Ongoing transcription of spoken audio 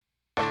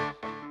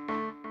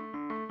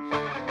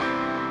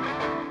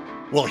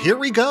Well, here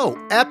we go.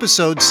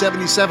 Episode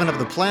 77 of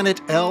the Planet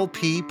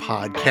LP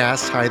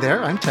podcast. Hi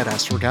there, I'm Ted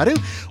Astorgadu.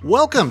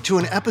 Welcome to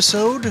an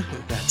episode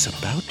that's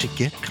about to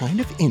get kind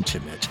of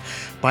intimate.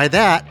 By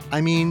that, I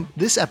mean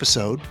this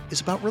episode is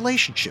about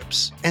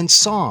relationships and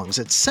songs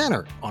that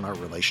center on our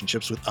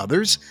relationships with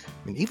others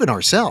and even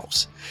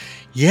ourselves.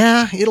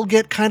 Yeah, it'll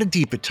get kind of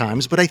deep at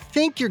times, but I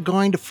think you're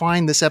going to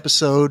find this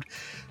episode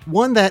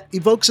one that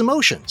evokes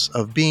emotions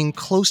of being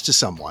close to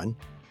someone,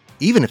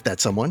 even if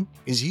that someone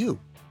is you.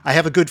 I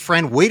have a good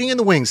friend waiting in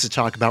the wings to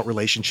talk about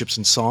relationships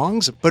and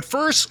songs. But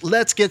first,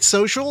 let's get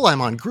social.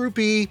 I'm on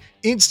Groupie,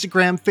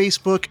 Instagram,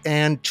 Facebook,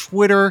 and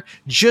Twitter.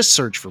 Just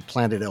search for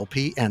Planet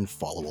LP and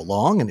follow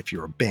along. And if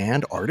you're a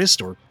band,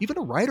 artist, or even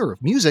a writer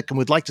of music and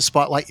would like to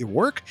spotlight your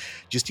work,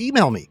 just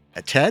email me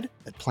at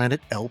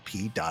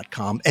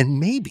ted@planetlp.com and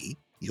maybe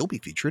you'll be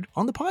featured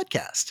on the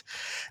podcast.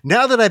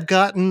 Now that I've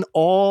gotten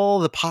all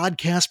the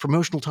podcast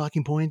promotional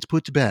talking points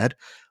put to bed,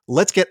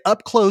 let's get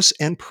up close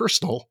and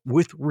personal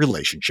with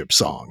relationship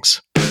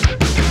songs.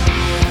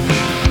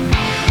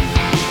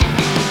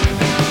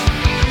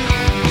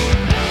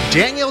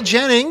 Danielle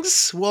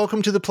Jennings,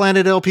 welcome to the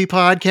Planet LP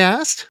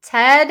podcast.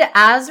 Ted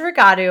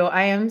Astorgadu,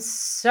 I am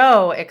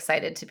so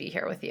excited to be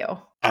here with you.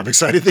 I'm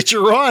excited that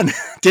you're on.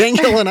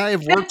 Danielle and I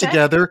have worked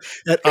together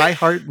at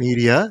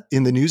iHeartMedia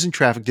in the news and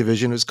traffic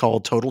division. It's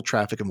called Total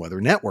Traffic and Weather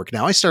Network.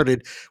 Now, I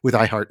started with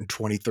iHeart in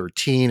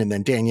 2013, and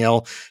then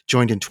Danielle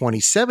joined in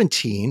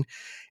 2017.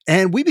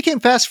 And we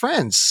became fast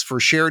friends for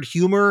shared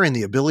humor and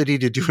the ability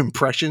to do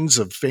impressions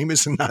of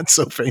famous and not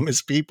so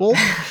famous people.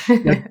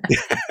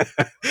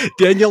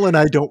 Danielle and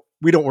I don't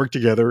work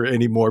together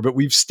anymore, but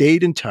we've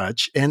stayed in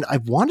touch, and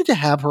I've wanted to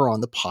have her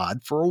on the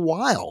pod for a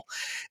while.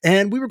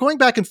 And we were going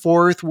back and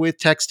forth with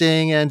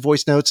texting and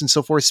voice notes and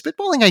so forth,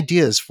 spitballing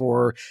ideas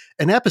for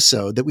an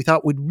episode that we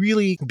thought would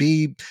really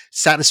be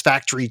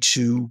satisfactory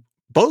to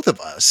both of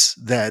us,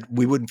 that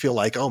we wouldn't feel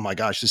like, oh my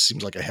gosh, this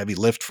seems like a heavy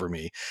lift for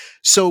me.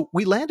 So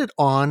we landed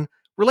on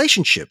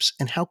relationships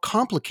and how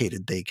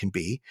complicated they can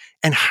be,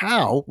 and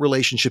how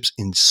relationships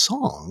in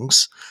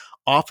songs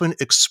often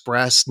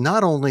express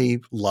not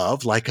only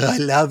love, like I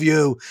love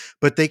you,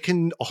 but they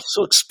can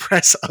also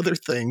express other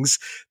things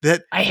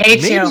that I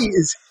hate you.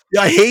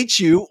 I hate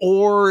you,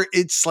 or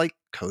it's like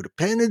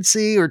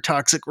codependency or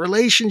toxic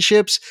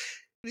relationships.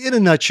 In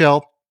a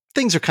nutshell,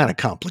 things are kind of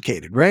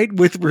complicated, right?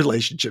 With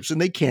relationships, and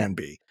they can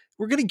be.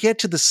 We're going to get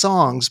to the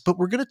songs, but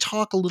we're going to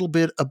talk a little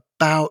bit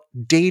about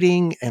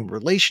dating and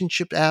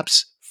relationship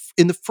apps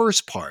in the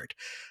first part.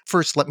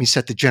 First, let me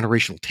set the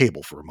generational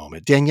table for a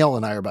moment. Danielle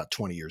and I are about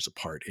 20 years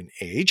apart in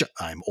age.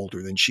 I'm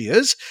older than she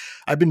is.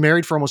 I've been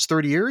married for almost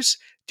 30 years.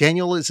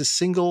 Danielle is a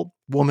single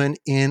woman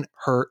in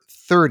her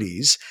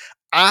 30s.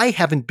 I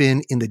haven't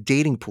been in the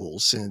dating pool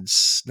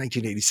since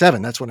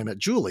 1987. That's when I met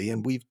Julie,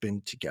 and we've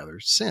been together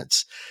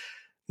since.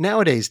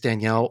 Nowadays,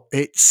 Danielle,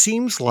 it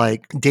seems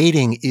like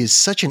dating is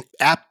such an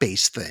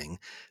app-based thing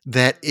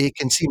that it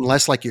can seem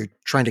less like you're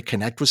trying to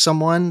connect with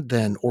someone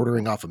than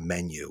ordering off a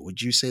menu.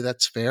 Would you say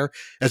that's fair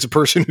as a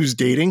person who's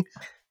dating?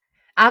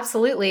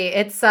 Absolutely.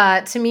 It's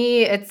to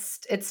me,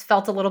 it's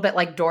felt a little bit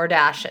like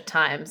DoorDash at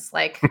times.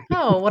 Like,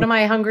 oh, what am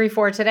I hungry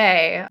for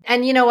today?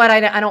 And you know what?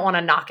 I don't want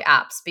to knock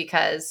apps,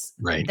 because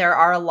Right. there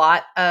are a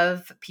lot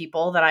of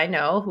people that I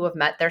know who have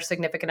met their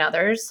significant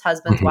others,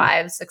 husbands, Mhm.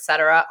 wives,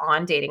 etc.,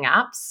 on dating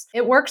apps.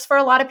 It works for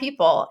a lot of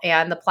people,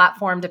 and the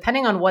platform,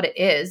 depending on what it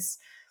is,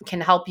 can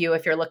help you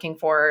if you're looking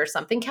for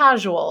something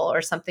casual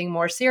or something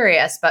more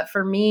serious. But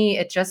for me,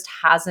 it just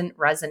hasn't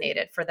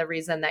resonated for the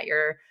reason that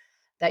you're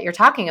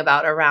talking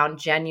about around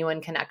genuine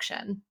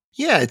connection.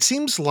 Yeah, it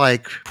seems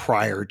like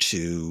prior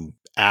to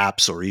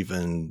apps or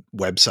even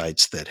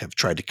websites that have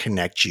tried to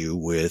connect you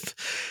with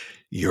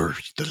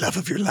the love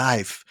of your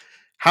life,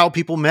 how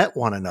people met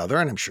one another,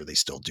 and I'm sure they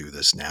still do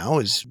this now,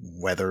 is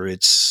whether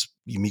it's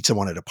you meet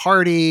someone at a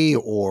party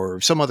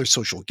or some other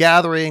social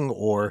gathering,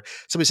 or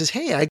somebody says,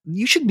 "Hey,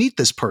 you should meet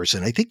this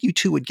person. I think you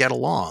two would get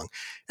along."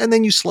 And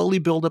then you slowly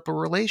build up a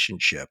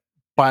relationship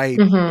by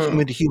Mhm.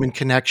 human to human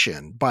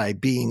connection, by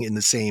being in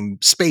the same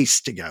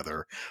space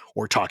together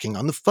or talking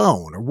on the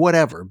phone or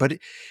whatever. But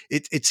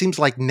it seems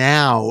like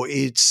now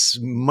it's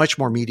much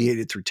more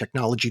mediated through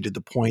technology, to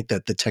the point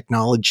that the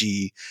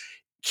technology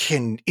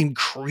can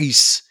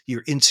increase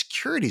your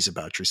insecurities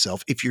about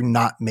yourself if you're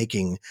not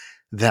making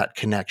that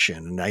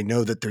connection. And I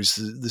know that there's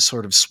this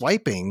sort of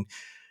swiping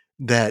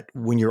that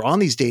when you're on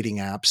these dating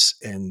apps,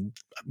 and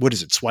what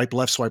is it, swipe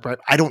left, swipe right?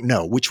 I don't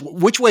know which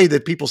way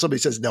that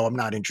somebody says, no, I'm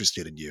not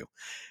interested in you.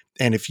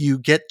 And if you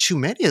get too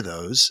many of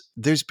those,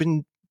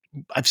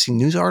 I've seen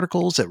news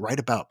articles that write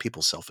about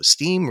people's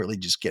self-esteem really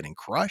just getting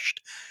crushed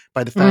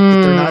by the fact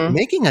that they're not Mm.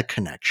 making a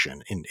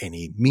connection in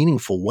any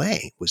meaningful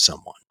way with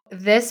someone.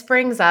 This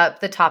brings up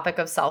the topic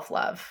of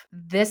self-love.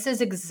 This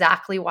is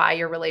exactly why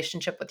your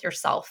relationship with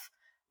yourself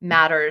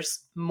matters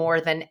more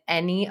than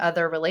any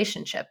other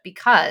relationship,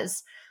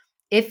 because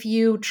if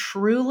you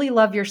truly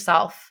love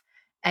yourself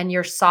and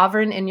you're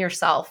sovereign in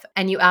yourself,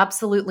 and you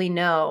absolutely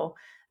know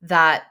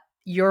that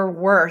your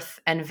worth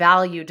and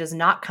value does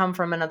not come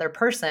from another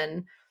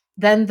person,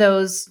 then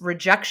those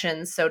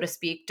rejections, so to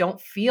speak, don't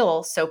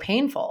feel so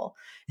painful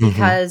Hmm.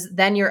 because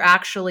then you're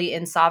actually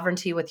in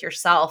sovereignty with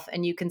yourself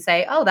and you can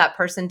say, oh, that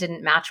person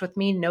didn't match with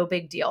me. No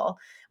big deal.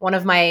 One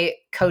of my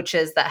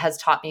coaches that has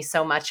taught me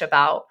so much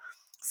about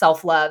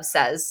self-love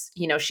says,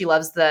 she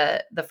loves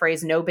the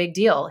phrase no big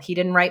deal. He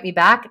didn't write me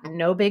back,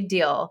 no big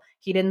deal.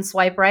 He didn't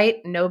swipe right,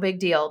 no big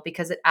deal,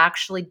 because it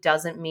actually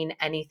doesn't mean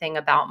anything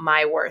about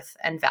my worth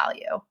and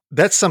value.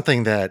 That's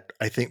something that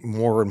I think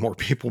more and more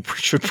people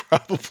should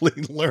probably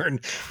learn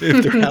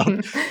if they're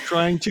out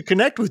trying to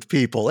connect with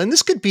people. And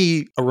this could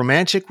be a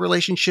romantic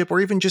relationship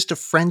or even just a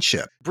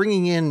friendship.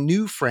 Bringing in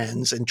new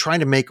friends and trying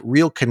to make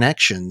real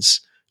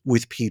connections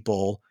with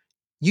people,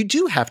 you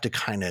do have to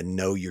kind of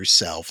know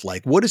yourself.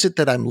 Like, what is it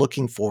that I'm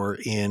looking for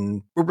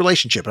in a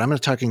relationship? And I'm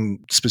not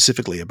talking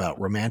specifically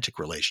about romantic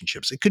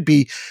relationships. It could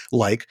be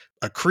like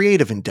a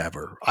creative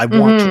endeavor. I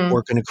want to Mhm.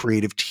 work in a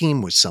creative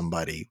team with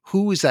somebody.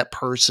 Who is that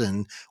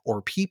person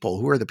or people?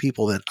 Who are the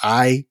people that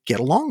I get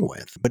along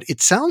with? But it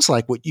sounds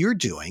like what you're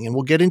doing, and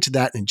we'll get into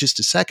that in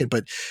just a second,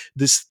 but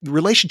this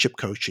relationship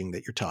coaching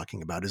that you're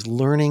talking about is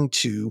learning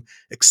to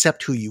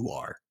accept who you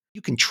are.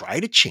 You can try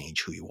to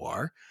change who you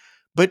are,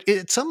 but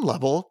at some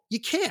level, you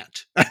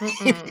can't. I mean,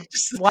 Mm-mm.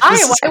 this Why?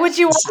 is Why would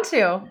you want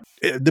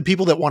to? the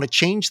people that want to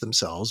change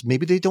themselves.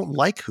 Maybe they don't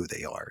like who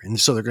they are, and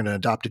so they're going to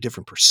adopt a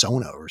different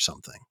persona or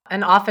something.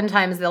 And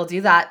oftentimes they'll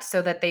do that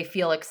so that they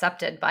feel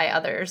accepted by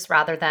others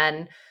rather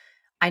than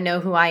I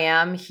know who I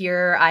am,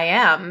 here I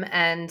am,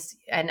 and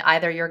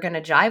either you're going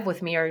to jive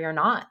with me or you're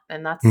not.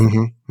 And that's Hmm.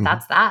 Hmm.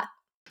 that's that.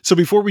 So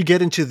before we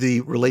get into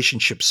the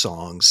relationship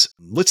songs,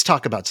 let's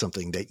talk about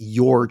something that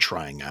you're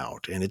trying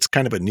out. And it's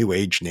kind of a new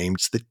age name.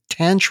 It's the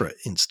Tantra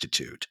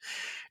Institute.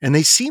 And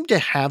they seem to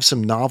have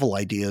some novel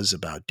ideas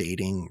about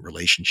dating,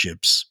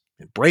 relationships,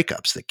 and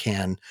breakups that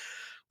can,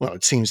 well,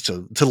 it seems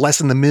to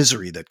lessen the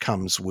misery that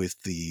comes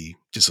with the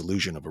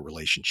disillusion of a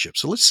relationship.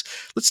 So let's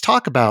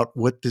talk about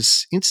what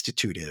this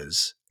institute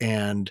is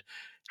and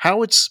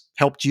how it's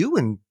helped you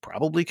and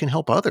probably can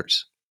help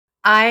others.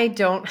 I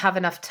don't have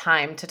enough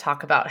time to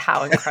talk about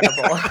how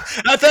incredible.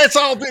 That's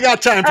all we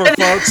got time for,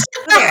 folks.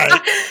 Good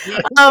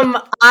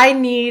night. I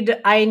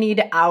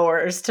need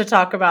hours to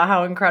talk about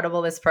how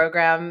incredible this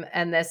program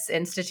and this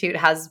institute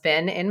has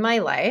been in my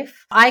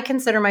life. I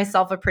consider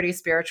myself a pretty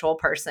spiritual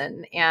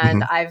person,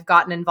 and Mhm. I've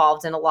gotten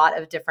involved in a lot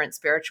of different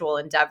spiritual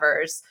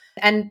endeavors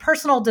and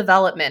personal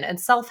development and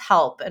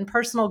self-help and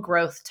personal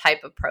growth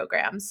type of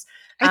programs.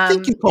 I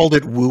think you Um, called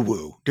it woo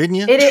woo, didn't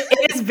you? it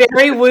is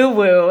very woo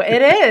woo.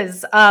 It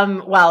is.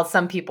 Well,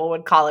 some people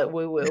would call it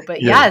woo woo,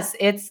 but Yeah.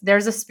 yes,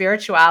 there's a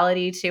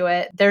spirituality to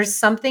it. There's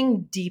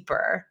something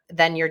deeper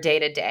than your day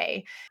to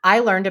day. I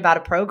learned about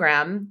a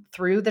program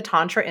through the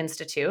Tantra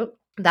Institute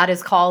that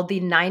is called the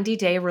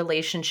 90-day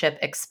relationship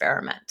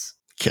experiment.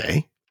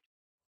 Okay.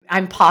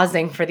 I'm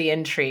pausing for the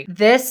intrigue.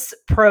 This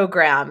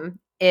program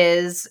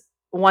is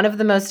one of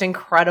the most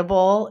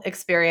incredible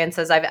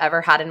experiences I've ever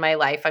had in my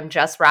life. I'm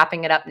just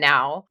wrapping it up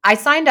now. I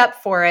signed up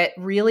for it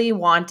really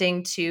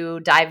wanting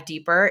to dive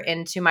deeper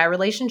into my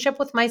relationship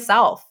with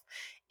myself.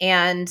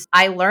 And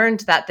I learned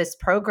that this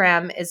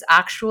program is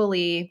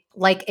actually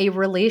like a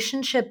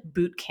relationship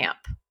boot camp.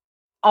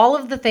 All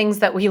of the things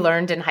that we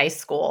learned in high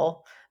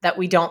school that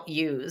we don't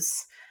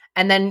use.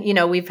 And then,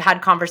 we've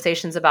had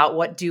conversations about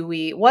what do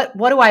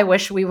I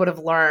wish we would have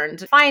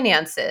learned?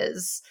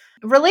 Finances,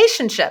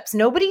 relationships.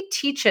 Nobody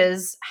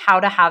teaches how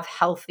to have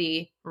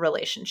healthy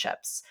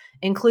relationships,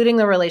 including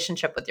the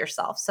relationship with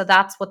yourself. So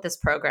that's what this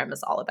program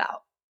is all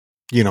about.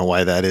 You know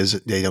why that is?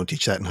 They don't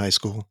teach that in high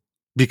school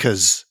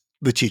because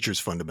the teachers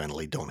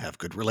fundamentally don't have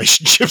good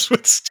relationships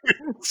with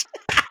students.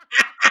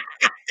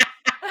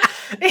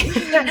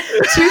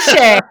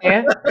 Touche.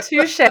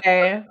 Touche.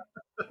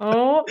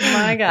 Oh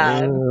my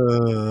God.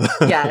 Uh,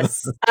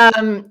 Yes.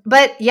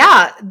 But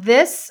yeah,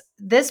 this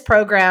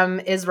program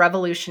is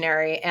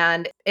revolutionary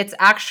and it's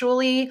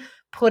actually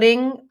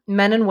putting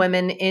men and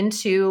women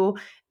into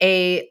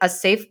a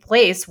safe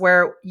place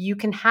where you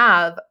can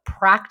have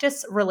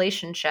practice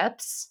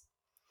relationships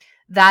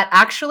that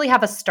actually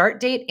have a start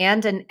date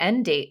and an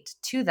end date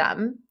to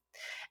them.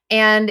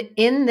 And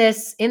in the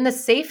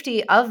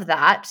safety of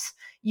that,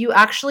 you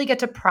actually get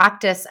to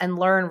practice and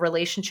learn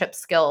relationship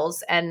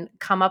skills and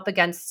come up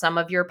against some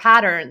of your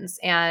patterns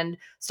and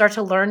start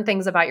to learn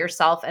things about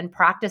yourself and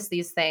practice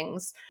these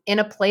things in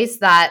a place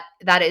that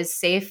is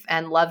safe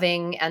and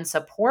loving and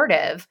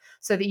supportive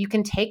so that you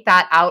can take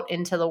that out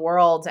into the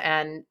world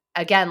and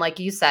again, like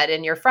you said,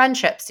 in your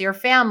friendships, your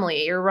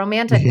family, your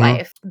romantic mhm.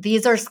 life.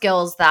 These are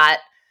skills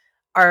that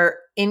are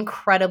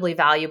incredibly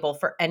valuable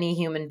for any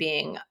human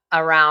being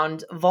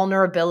around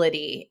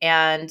vulnerability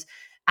and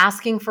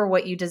asking for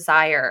what you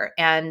desire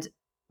and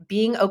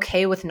being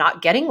okay with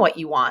not getting what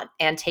you want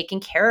and taking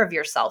care of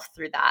yourself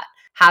through that.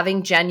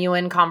 Having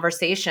genuine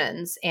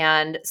conversations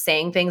and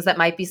saying things that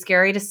might be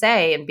scary to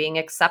say and being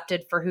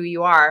accepted for who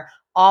you are.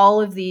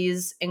 All of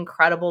these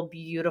incredible,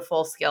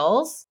 beautiful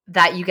skills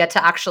that you get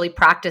to actually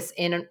practice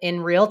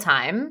in real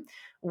time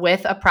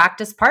with a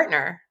practice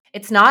partner.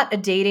 It's not a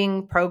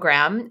dating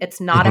program. It's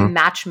not a Mhm.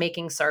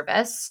 matchmaking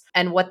service.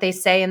 And what they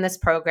say in this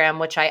program,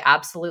 which I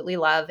absolutely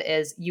love,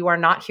 is you are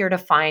not here to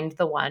find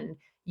the one.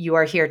 You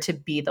are here to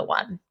be the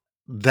one.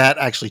 That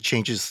actually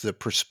changes the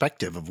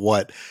perspective of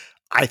what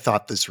I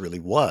thought this really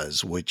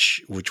was,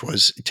 which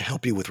was to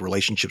help you with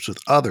relationships with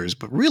others.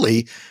 But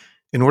really,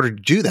 in order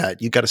to do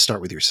that, you got to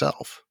start with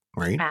yourself,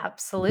 right? Because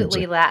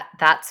Absolutely.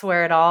 That's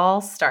where it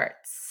all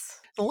starts.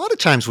 a lot of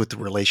times with the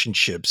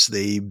relationships,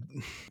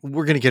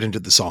 we're going to get into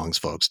the songs,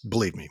 folks.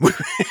 Believe me. I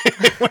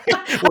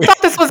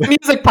thought this was a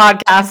music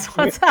podcast.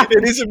 What's It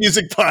happening? is a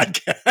music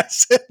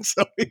podcast, and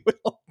so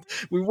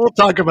we will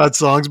talk about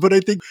songs. But I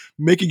think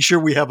making sure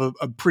we have a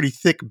pretty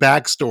thick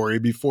backstory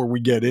before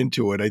we get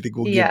into it, I think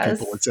will give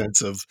people a Yes.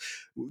 sense of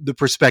the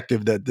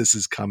perspective that this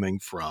is coming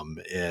from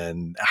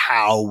and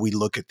how we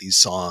look at these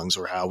songs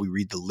or how we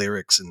read the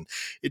lyrics, and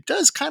it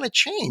does kind of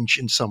change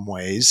in some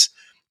ways,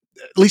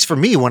 at least for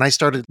me, when I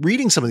started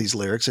reading some of these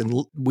lyrics,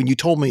 and when you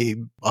told me,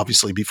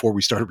 obviously, before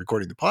we started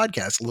recording the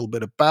podcast, a little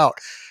bit about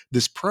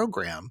this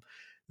program,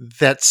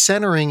 that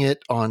centering it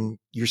on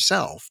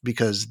yourself,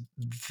 because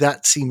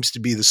that seems to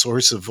be the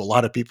source of a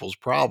lot of people's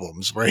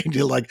problems, right?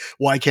 You're like,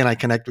 why can't I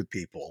connect with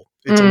people?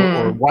 Or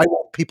Mm. why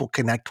won't people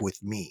connect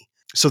with me?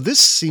 So this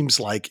seems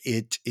like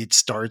it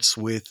starts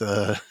with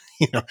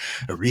you know,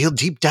 a real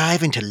deep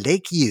dive into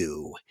Lake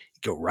U.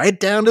 Go right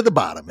down to the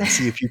bottom and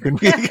see if you can.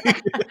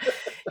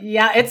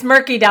 Yeah, it's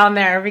murky down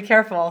there. Be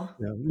careful.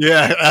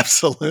 Yeah,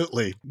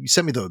 absolutely. You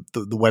sent me the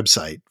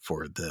website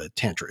for the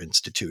Tantra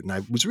Institute, and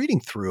I was reading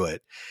through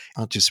it.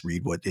 I'll just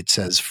read what it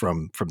says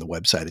from the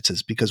website. It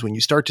says, because when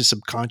you start to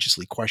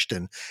subconsciously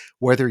question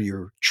whether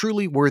you're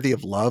truly worthy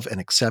of love and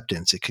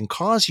acceptance, it can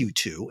cause you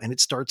to, and it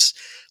starts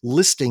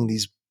listing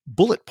these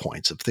bullet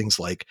points of things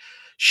like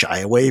shy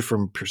away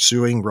from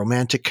pursuing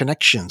romantic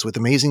connections with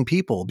amazing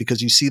people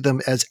because you see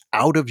them as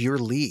out of your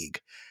league.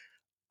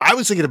 I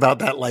was thinking about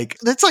that, like,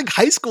 that's like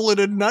high school in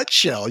a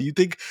nutshell. You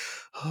think,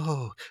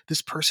 "Oh,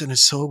 this person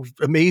is so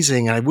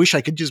amazing, and I wish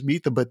I could just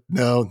meet them, but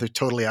no, they're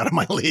totally out of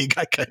my league.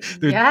 I ca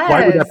they're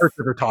why would that Yes.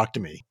 person ever talk to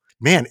me?"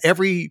 Man,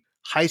 every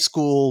high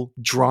school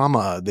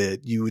drama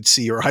that you would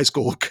see, or high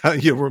school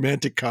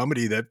romantic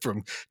comedy, that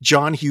from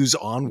John Hughes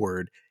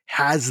onward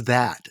has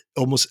that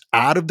almost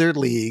out of their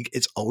league.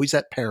 It's always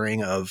that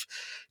pairing of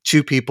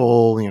 2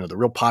 people, the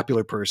real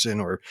popular person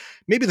or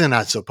maybe the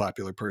not so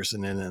popular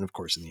person, and then, of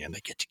course, in the end, they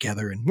get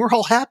together, and we're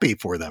all happy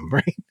for them,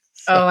 right?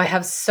 So, Oh, I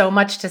have so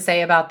much to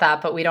say about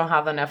that, but we don't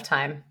have enough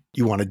time.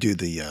 you wanna do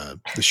the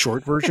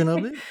short version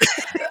of it?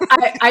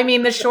 I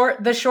mean, the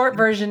short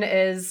version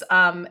is,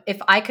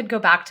 if I could go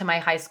back to my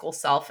high school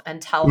self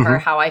and tell her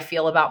Mhm, how I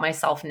feel about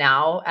myself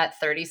now at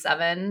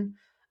 37,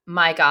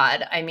 my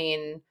God, I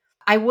mean,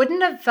 I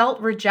wouldn't have felt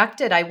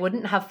rejected. I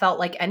wouldn't have felt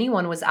like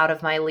anyone was out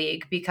of my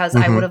league because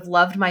I would mhm, have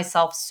loved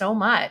myself so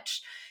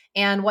much.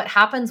 And what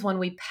happens when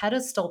we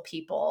pedestal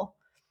people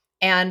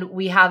and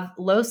we have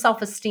low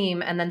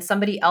self-esteem and then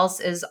somebody else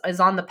is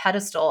on the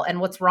pedestal, and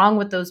what's wrong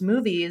with those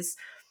movies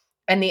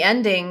and the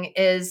ending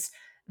is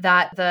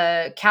that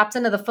the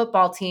captain of the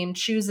football team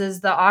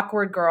chooses the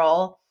awkward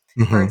girl,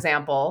 for mhm.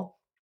 example,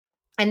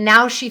 and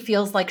now she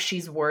feels like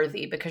she's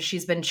worthy because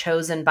she's been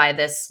chosen by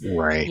this,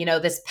 Right.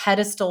 this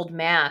pedestaled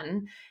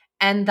man.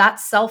 And that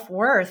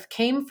self-worth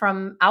came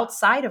from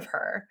outside of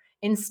her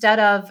instead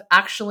of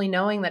actually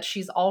knowing that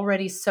she's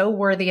already so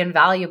worthy and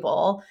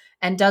valuable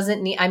and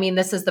doesn't need, I mean,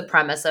 this is the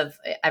premise of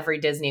every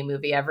Disney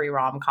movie, every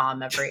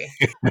rom-com, every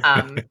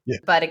Yeah,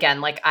 but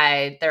again, like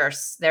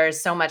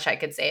there's so much I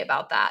could say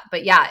about that.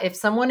 But yeah, if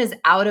someone is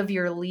out of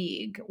your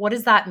league, what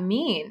does that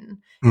mean?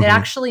 It mhm.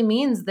 actually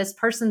means this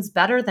person's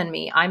better than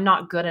me. I'm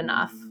not good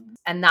enough.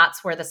 And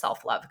that's where the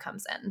self love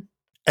comes in.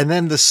 And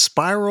then the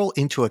spiral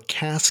into a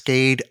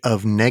cascade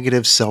of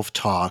negative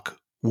self-talk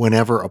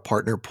whenever a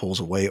partner pulls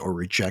away or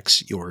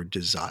rejects your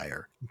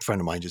desire. A friend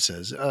of mine just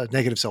says,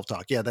 negative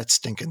self-talk. Yeah, that's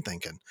stinking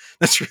thinking.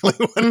 That's really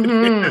what it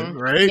is,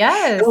 right? And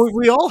Yes.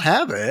 we all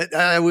have it.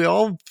 We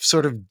all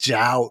sort of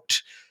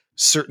doubt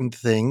certain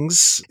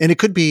things. And it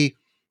could be,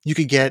 you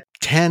could get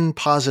 10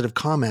 positive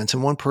comments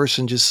and one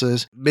person just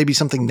says maybe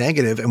something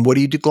negative. And what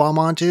do you glom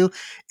onto?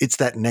 It's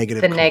that The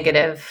negative comment.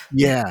 negative.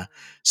 Yeah.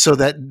 So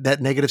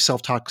that negative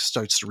self-talk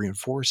starts to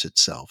reinforce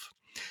itself.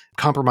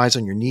 Compromise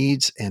on your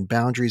needs and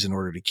boundaries in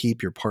order to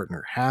keep your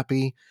partner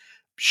happy.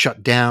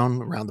 Shut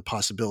down around the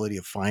possibility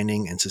of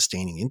finding and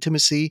sustaining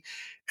intimacy.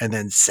 And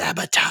then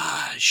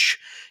sabotage.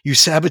 You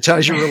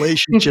sabotage your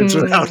relationships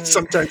without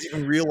sometimes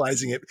even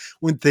realizing it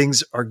when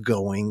things are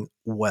going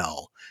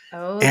well.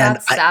 Oh, And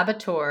that's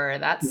saboteur.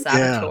 That's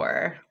yeah,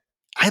 saboteur.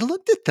 I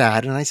looked at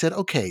that and I said,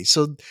 okay,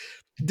 so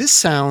this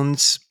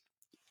sounds,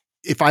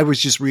 if I was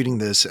just reading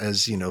this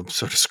as,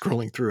 sort of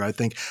scrolling through, I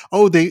think,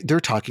 oh, they're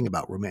talking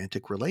about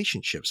romantic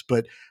relationships.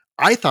 But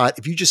I thought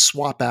if you just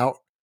swap out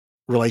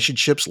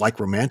relationships like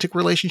romantic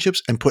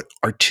relationships and put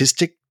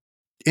artistic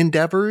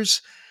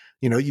endeavors,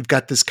 you've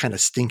got this kind of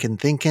stinking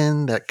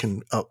thinking that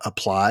can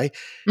apply.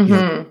 You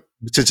know, Mhm.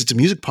 since it's a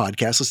music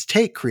podcast, let's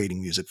take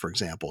creating music, for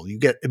example. You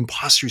get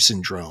imposter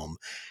syndrome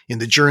in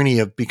the journey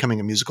of becoming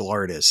a musical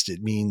artist.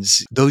 It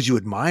means those you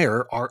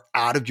admire are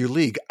out of your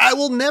league. I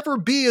will never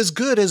be as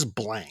good as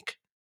blank,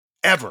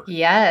 ever.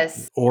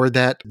 Yes. Or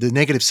that the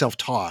negative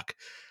self-talk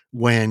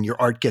when your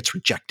art gets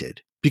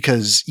rejected.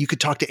 Because you could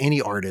talk to any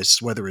artist,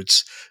 whether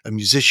it's a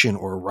musician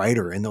or a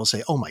writer, and they'll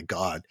say, oh my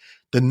God,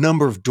 the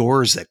number of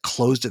doors that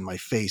closed in my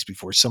face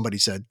before somebody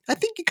said, I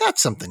think you got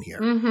something here.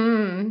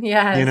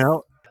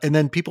 Yes. And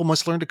then people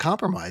must learn to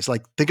compromise.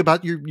 Like, think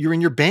about you're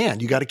in your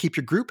band. You got to keep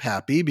your group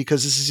happy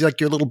because this is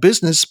like your little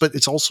business, but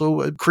it's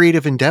also a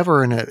creative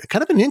endeavor and a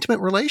kind of an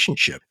intimate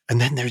relationship. And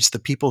then there's the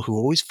people who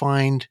always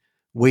find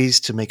ways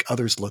to make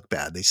others look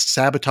bad. They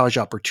sabotage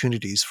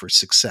opportunities for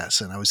success.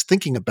 And I was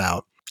thinking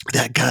about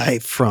that guy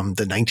from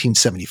the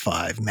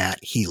 1975,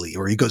 Matt Healy,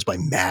 or he goes by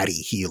Matty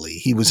Healy.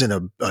 He was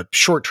in a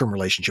short-term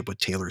relationship with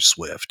Taylor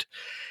Swift.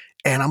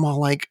 And I'm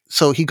all like,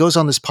 so he goes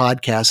on this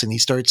podcast and he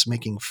starts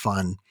making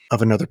fun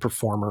of another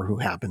performer who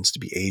happens to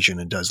be Asian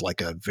and does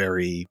like a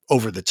very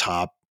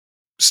over-the-top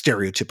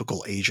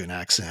stereotypical Asian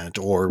accent,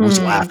 or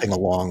was laughing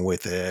along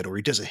with it, or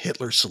he does a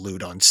Hitler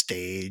salute on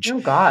stage.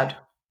 Oh God.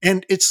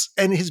 And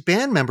his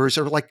band members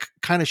are like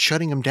kind of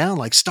shutting him down,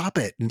 like, stop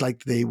it. And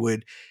like he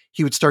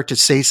would start to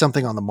say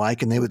something on the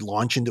mic and they would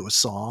launch into a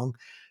song.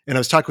 And I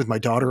was talking with my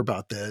daughter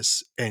about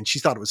this and she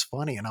thought it was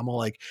funny. And I'm all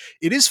like,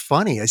 it is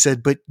funny. I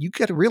said, but you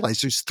got to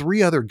realize there's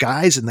 3 other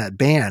guys in that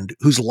band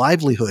whose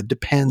livelihood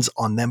depends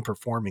on them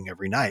performing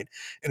every night.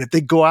 And if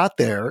they go out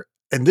there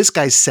and this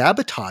guy's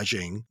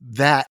sabotaging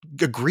that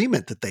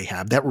agreement that they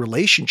have, that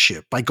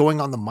relationship, by going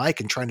on the mic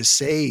and trying to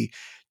say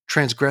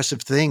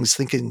transgressive things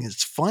thinking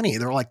it's funny.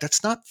 They're like,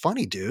 that's not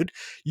funny, dude.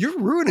 You're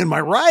ruining my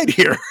ride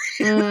here.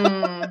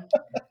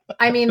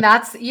 I mean,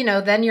 that's,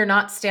 then you're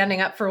not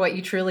standing up for what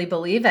you truly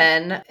believe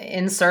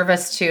in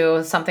service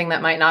to something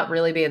that might not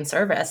really be in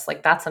service.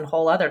 Like, that's a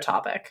whole other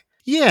topic.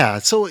 Yeah.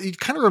 So it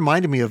kind of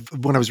reminded me of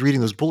when I was reading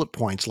those bullet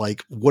points,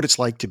 like what it's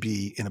like to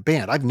be in a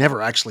band. I've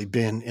never actually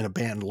been in a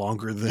band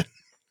longer than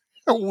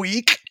a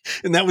week,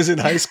 and that was in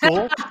high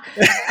school.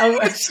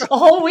 A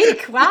whole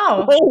week.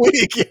 Wow. A whole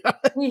week. Yeah.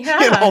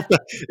 Yeah.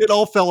 It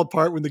all fell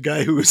apart when the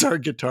guy who was our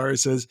guitarist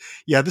says,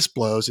 yeah, this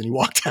blows. And he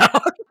walked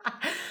out.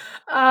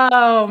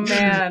 Oh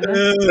man.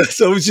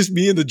 So it was just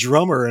me and the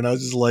drummer. And I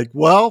was just like,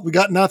 well, we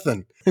got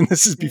nothing. And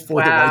this is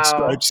before the White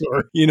Stripes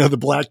or, the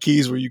Black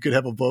Keys, where you could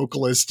have a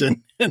vocalist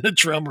and a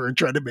drummer and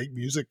try to make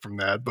music from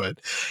that. But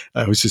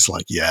I was just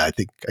like, yeah,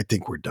 I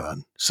think we're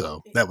done.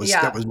 So that was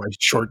my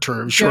short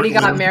term. Jody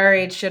got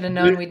married. Should have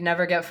known we'd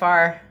never get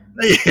far.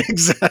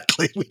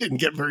 Exactly. We didn't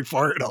get very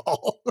far at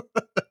all.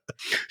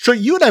 So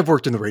you and I have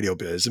worked in the radio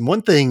biz. And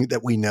one thing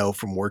that we know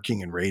from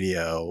working in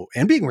radio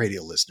and being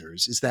radio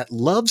listeners is that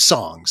love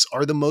songs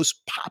are the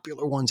most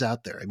popular ones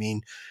out there. I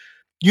mean,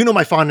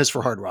 my fondness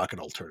for hard rock and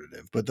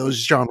alternative, but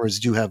those genres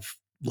do have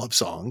love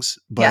songs.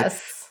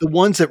 But the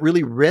ones that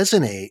really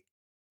resonate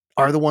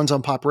are the ones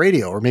on pop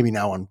radio, or maybe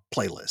now on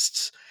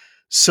playlists.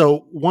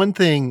 So one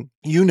thing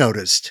you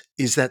noticed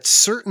is that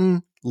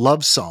certain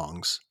love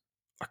songs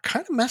are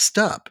kind of messed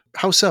up.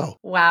 How so?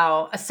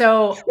 Wow.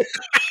 So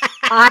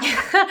wow.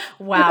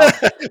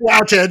 Wow,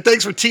 Ted,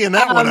 thanks for teeing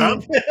that one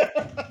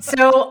up.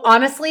 So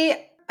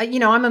honestly,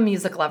 I'm a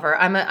music lover.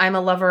 I'm a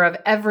lover of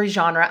every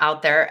genre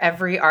out there,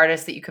 every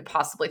artist that you could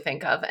possibly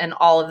think of, and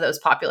all of those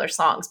popular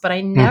songs. But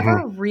I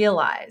never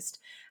realized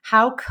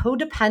how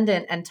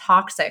codependent and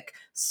toxic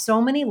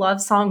so many love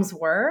songs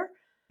were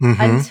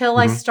until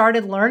I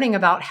started learning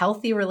about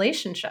healthy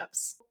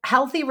relationships.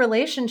 Healthy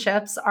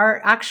relationships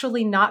are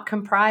actually not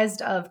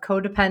comprised of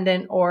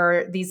codependent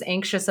or these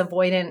anxious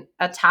avoidant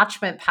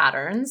attachment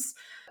patterns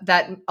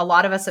that a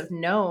lot of us have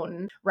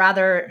known.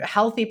 Rather,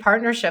 healthy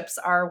partnerships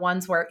are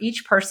ones where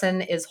each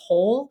person is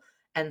whole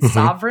and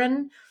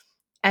sovereign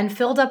and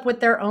filled up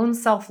with their own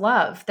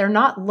self-love. They're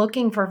not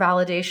looking for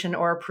validation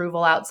or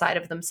approval outside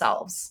of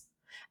themselves.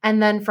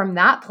 And then from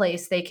that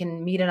place, they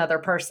can meet another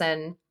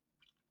person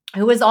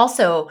who is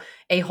also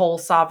a whole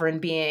sovereign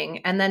being.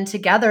 And then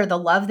together, the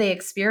love they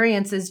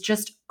experience is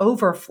just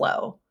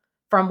overflow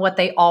from what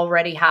they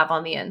already have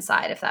on the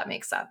inside, if that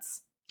makes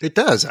sense. It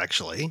does,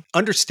 actually.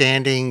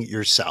 Understanding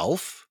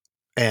yourself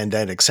and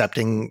then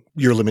accepting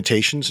your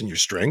limitations and your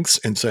strengths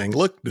and saying,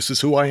 look, this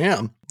is who I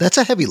am. That's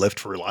a heavy lift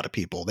for a lot of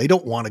people. They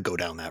don't want to go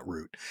down that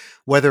route,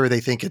 whether they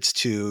think it's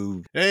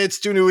too new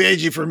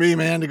agey for me,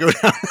 man, to go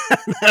down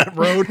that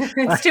road.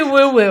 It's too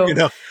woo-woo.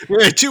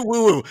 Too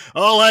woo-woo.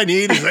 All I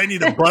need is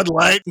a Bud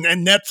Light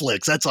and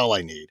Netflix. That's all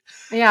I need.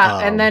 Yeah.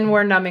 And then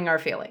we're numbing our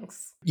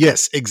feelings.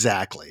 Yes,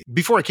 exactly.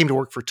 Before I came to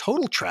work for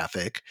Total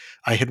Traffic,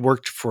 I had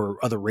worked for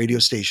other radio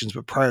stations.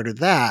 But prior to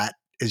that,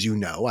 as you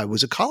know, I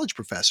was a college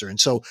professor. And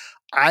so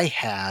I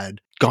had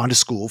gone to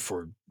school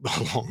for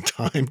a long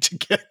time to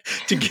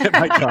get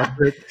my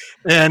doctorate.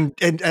 And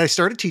I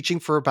started teaching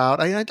for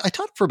I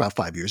taught for about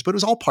 5 years, but it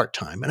was all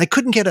part-time. And I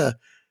couldn't get a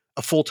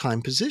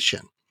full-time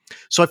position.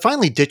 So I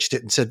finally ditched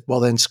it and said, well,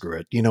 then screw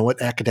it. You know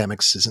what?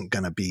 Academics isn't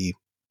going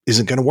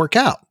to work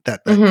out.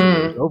 That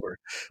career is over.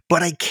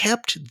 But I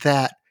kept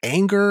that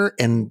anger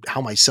and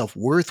how my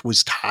self-worth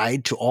was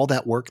tied to all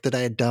that work that I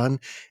had done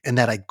and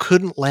that I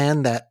couldn't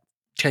land that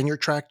tenure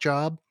track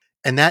job.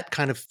 And that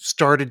kind of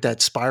started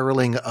that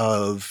spiraling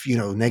of,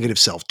 negative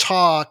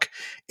self-talk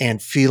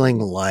and feeling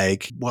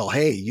like, well,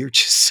 hey, you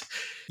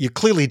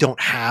clearly don't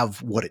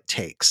have what it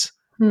takes.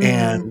 Hmm.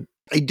 And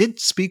I did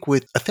speak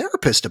with a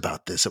therapist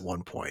about this at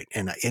one point,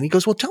 and he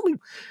goes, well, tell me,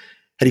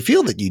 how do you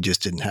feel that you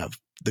just didn't have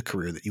the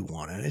career that you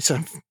wanted? I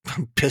said,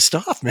 I'm pissed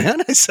off,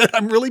 man. I said,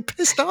 I'm really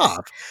pissed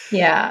off.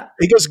 Yeah.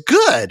 He goes,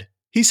 good.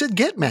 He said,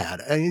 get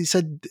mad. And he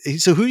said,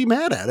 who are you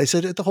mad at? I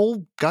said, at the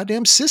whole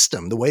goddamn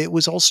system, the way it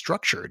was all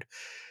structured.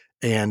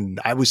 And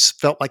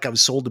felt like I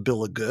was sold a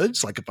bill of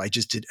goods. Like if I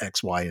just did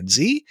X, Y, and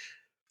Z,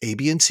 A,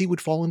 B, and C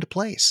would fall into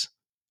place.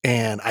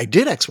 And I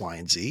did X, Y,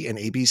 and Z, and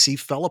A, B, C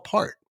fell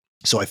apart.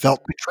 So I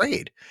felt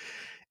betrayed.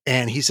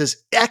 And he says,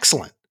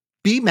 excellent.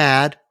 Be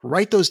mad,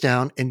 write those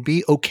down, and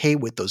be okay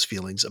with those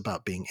feelings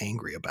about being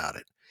angry about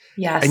it.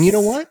 And you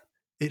know Yes. what?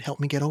 It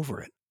helped me get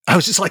over it. I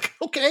was just like,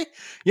 okay,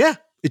 yeah,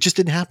 it just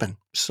didn't happen.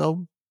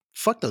 So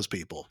fuck those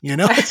people,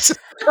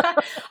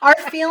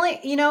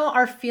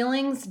 Our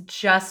feelings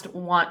just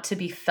want to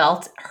be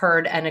felt,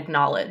 heard, and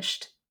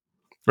acknowledged.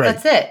 Right.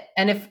 That's it.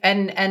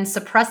 And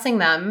suppressing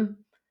them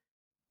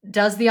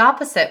does the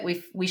opposite.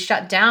 We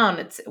shut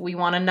down. We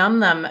want to numb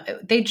them.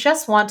 They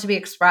just want to be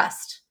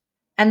expressed.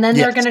 And then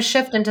they're Yes. going to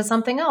shift into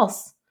something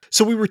else.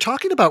 So we were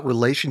talking about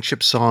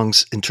relationship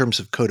songs in terms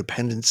of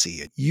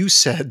codependency. You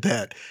said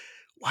that,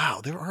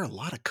 wow, there are a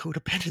lot of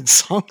codependent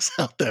songs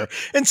out there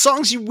and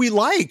songs we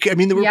like. I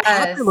mean, they were Yes.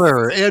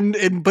 popular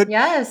but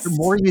Yes. the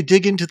more you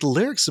dig into the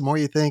lyrics, the more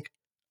you think,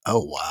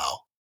 oh, wow.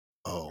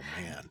 Oh,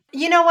 man.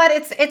 You know what?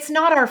 It's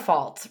not our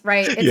fault,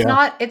 right?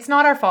 Yeah. It's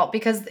not our fault,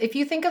 because if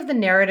you think of the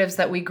narratives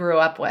that we grew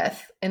up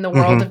with in the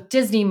world Mhm. of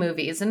Disney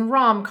movies and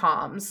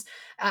rom-coms,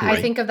 I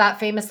Right. think of that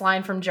famous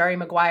line from Jerry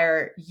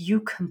Maguire, "You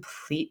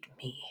complete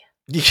me."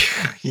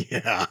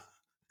 Yeah.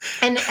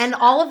 And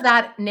all of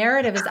that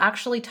narrative is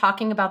actually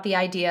talking about the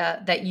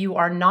idea that you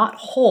are not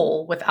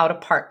whole without a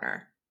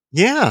partner.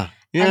 Yeah.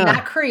 And Yeah.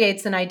 that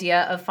creates an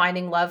idea of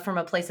finding love from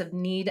a place of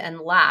need and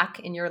lack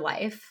in your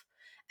life.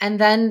 And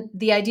then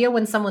the idea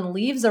when someone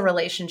leaves a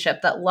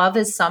relationship that love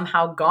is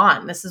somehow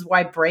gone. This is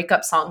why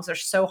breakup songs are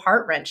so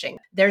heart-wrenching.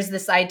 There's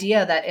this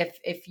idea that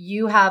if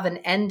you have an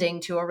ending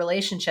to a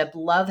relationship,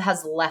 love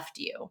has left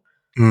you.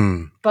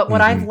 But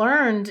what I've Mhm.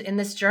 learned in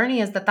this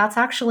journey is that that's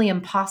actually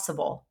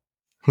impossible.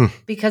 Hmm.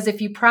 Because if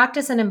you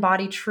practice and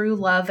embody true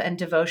love and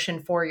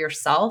devotion for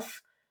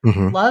yourself,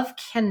 Mhm. love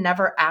can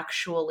never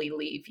actually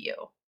leave you.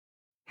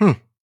 Hmm.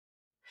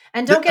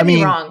 And don't I get me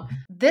mean, wrong,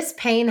 this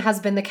pain has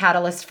been the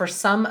catalyst for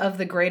some of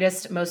the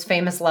greatest, most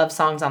famous love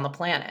songs on the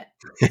planet.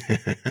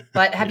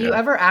 But have you yeah.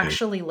 ever Yeah.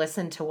 actually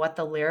listened to what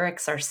the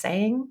lyrics are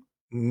saying?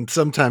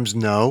 Sometimes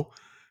no,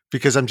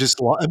 because I'm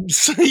just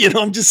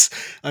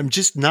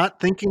not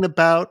thinking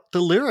about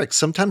the lyrics.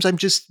 Sometimes I'm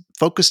just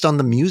focused on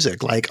the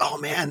music, like, "Oh,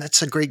 man,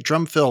 that's a great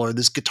drum fill," or,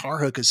 "This guitar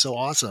hook is so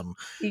awesome."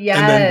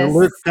 And then the Yes.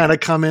 lyrics kinda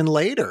come in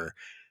later.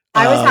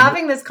 I was Um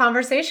having this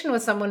conversation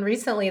with someone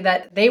recently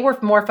that they were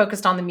more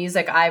focused on the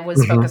music. I was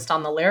Mhm. focused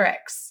on the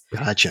lyrics.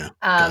 Gotcha,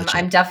 gotcha.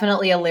 I'm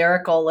definitely a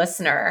lyrical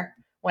listener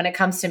when it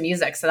comes to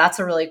music. So that's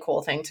a really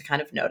cool thing to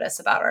kind of notice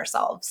about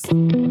ourselves.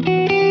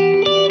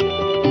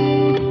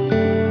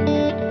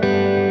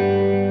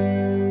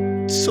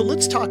 So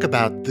let's talk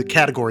about the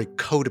category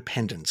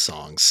codependent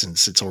songs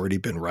since it's already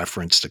been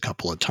referenced a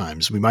couple of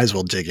times. We might as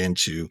well dig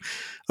into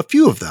a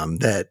few of them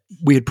that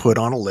we had put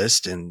on a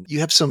list, and you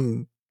have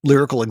some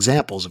lyrical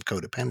examples of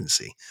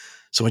codependency.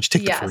 So why don't you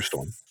take the Yes. first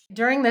one?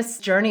 During this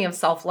journey of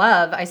self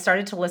love, I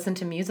started to listen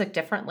to music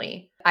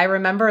differently. I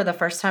remember the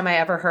first time I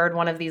ever heard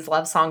one of these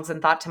love songs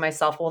and thought to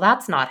myself, well,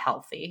 that's not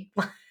healthy.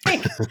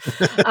 Like,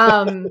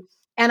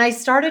 and I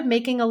started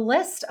making a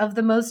list of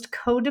the most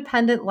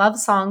codependent love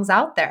songs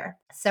out there.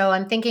 So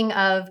I'm thinking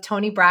of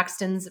Tony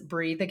Braxton's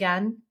Breathe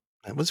Again.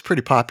 That was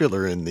pretty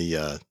popular in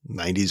the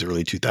 90s,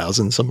 early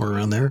 2000s, somewhere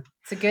around there.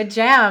 It's a good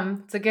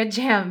jam. It's a good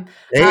jam.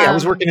 Hey, I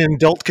was working in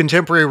adult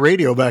contemporary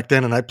radio back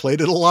then, and I played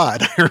it a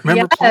lot. I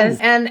remember playing Yes,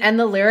 it. and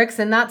the lyrics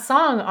in that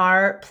song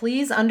are,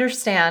 "Please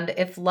understand,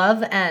 if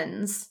love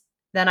ends,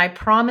 then I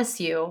promise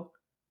you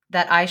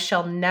that I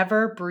shall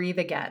never breathe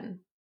again.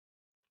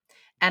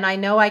 And I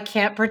know I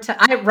can't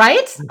pretend."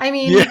 Right? I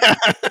mean, Yeah.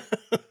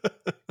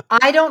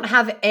 I don't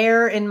have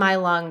air in my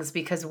lungs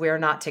because we're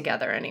not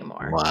together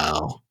anymore.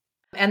 Wow.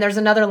 And there's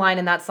another line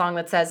in that song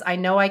that says, "I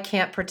know I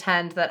can't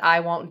pretend that I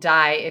won't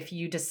die if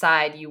you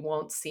decide you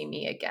won't see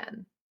me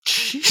again."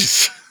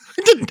 Jeez.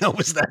 I didn't know it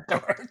was that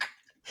dark.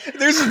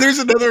 There's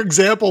another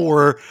example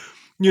where,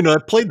 I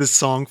played this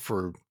song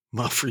for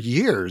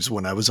years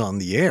when I was on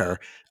the air.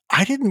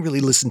 I didn't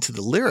really listen to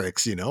the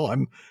lyrics,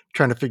 I'm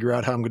trying to figure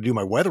out how I'm gonna do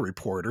my weather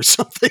report or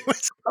something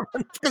with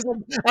someone because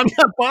I'm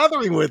not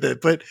bothering with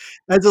it, but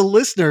as a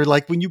listener,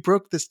 like, when you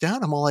broke this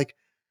down, I'm all like,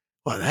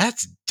 "Well,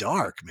 that's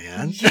dark,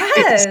 man." It's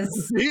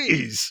Yes.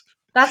 Jeez.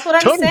 That's what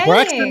I'm Tony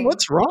Braxton, saying.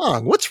 what's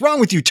wrong? What's wrong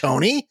with you,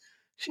 Tony?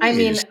 I Jeez.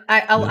 mean,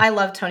 I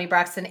love Toni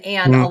Braxton,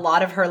 and a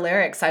lot of her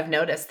lyrics, I've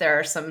noticed there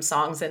are some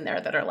songs in there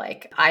that are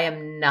like, I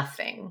am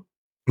nothing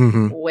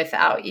Mm-hmm.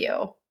 without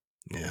you.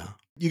 Yeah.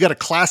 You got a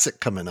classic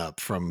coming up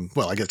from,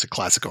 well, I guess a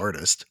classic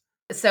artist.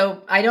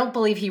 So I don't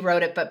believe he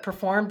wrote it, but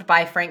performed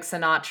by Frank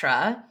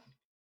Sinatra.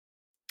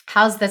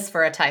 How's this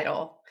for a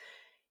title?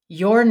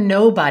 You're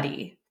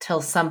nobody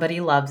till somebody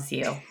loves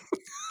you.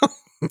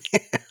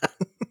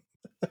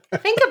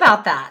 Think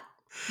about that.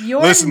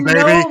 You're Listen, baby,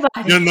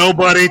 nobody. you're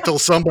nobody till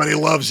somebody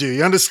loves you.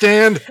 You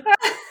understand?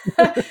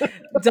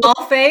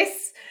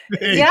 Dollface.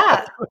 There you go.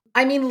 Yeah.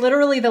 I mean,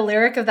 literally, the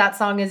lyric of that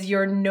song is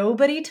You're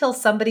nobody till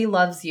somebody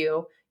loves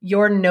you.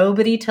 You're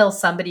nobody till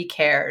somebody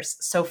cares.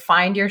 So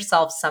find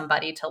yourself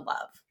somebody to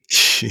love.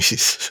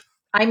 Jeez.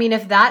 I mean,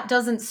 if that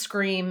doesn't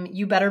scream,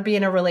 you better be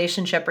in a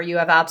relationship or you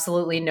have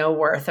absolutely no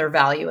worth or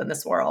value in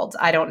this world.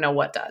 I don't know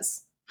what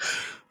does.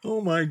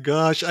 Oh my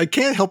gosh. I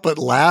can't help but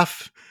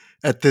laugh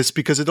at this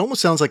because it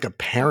almost sounds like a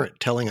parent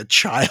telling a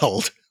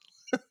child.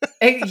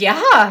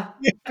 Yeah.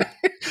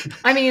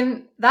 I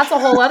mean, that's a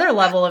whole other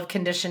level of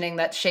conditioning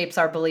that shapes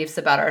our beliefs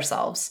about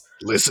ourselves.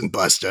 Listen,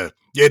 Buster,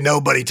 you're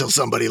nobody till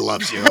somebody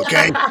loves you,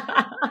 okay?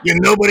 You're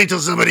nobody till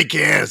somebody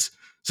cares.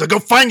 So go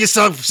find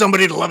yourself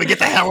somebody to love and get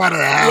the hell out of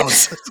the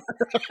house.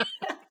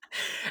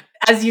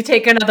 As you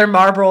take another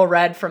Marlboro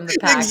Red from the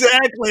pack.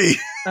 Exactly.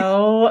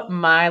 Oh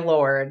my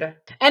Lord.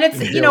 And it's,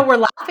 Yeah. we're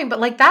laughing, but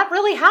like that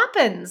really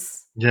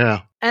happens.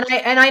 Yeah. And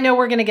I know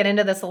we're going to get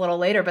into this a little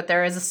later, but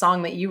there is a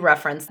song that you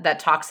referenced that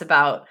talks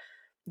about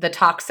the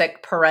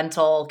toxic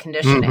parental Mm-hmm.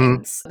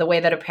 conditionings, the way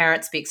that a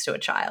parent speaks to a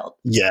child.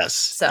 Yes.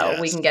 So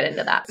we Yes. can get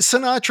into that.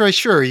 Sinatra,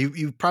 sure.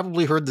 You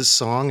probably heard this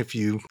song if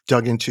you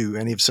dug into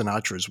any of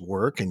Sinatra's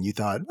work and you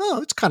thought,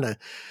 oh, it's kind of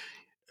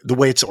the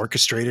way it's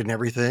orchestrated and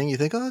everything. You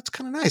think, oh, it's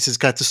kind of nice. It's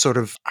got this sort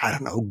of, I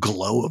don't know,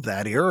 glow of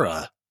that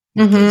era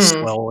with the Mhm.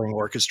 swelling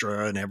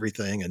orchestra and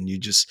everything. And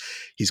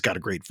he's got a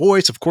great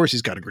voice. Of course,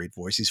 he's got a great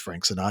voice. He's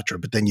Frank Sinatra.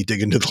 But then you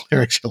dig into the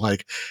lyrics, you're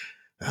like,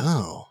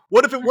 oh,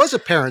 what if it was a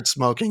parent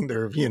smoking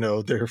their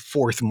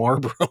fourth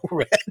Marlboro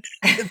Red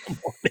in the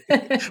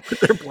morning with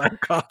their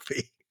black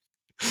coffee?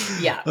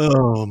 Yeah,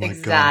 Oh my gosh.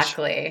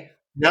 exactly.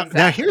 Now here's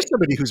Exactly.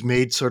 somebody who's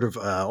made sort of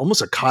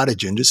almost a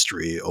cottage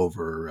industry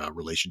over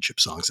relationship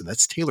songs, and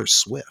that's Taylor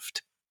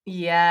Swift.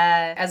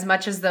 Yeah, as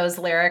much as those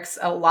lyrics,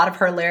 a lot of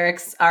her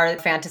lyrics are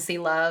fantasy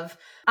love.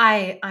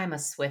 I'm a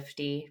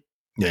Swiftie.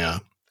 Yeah,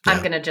 I'm yeah.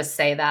 going to just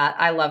say that.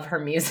 I love her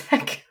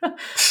music.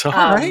 It's all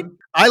right. um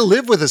I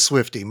live with a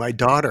Swiftie. My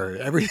daughter,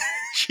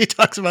 she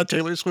talks about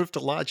Taylor Swift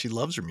a lot. She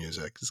loves her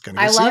music. Just gonna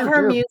go I see love her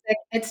her here. music.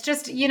 It's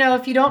just,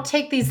 if you don't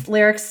take these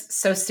lyrics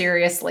so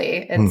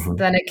seriously, Mhm,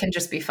 then it can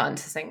just be fun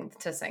to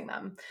sing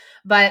them.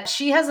 But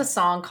she has a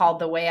song called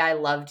The Way I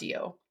Loved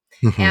You.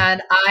 mhm.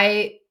 And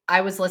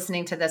I was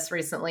listening to this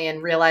recently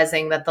and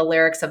realizing that the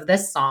lyrics of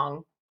this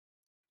song,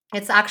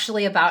 it's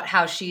actually about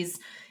how she's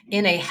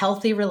in a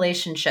healthy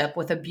relationship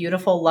with a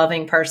beautiful,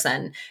 loving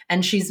person,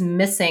 and she's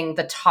missing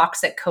the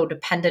toxic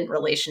codependent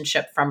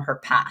relationship from her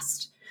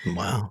past.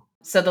 Wow.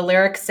 So the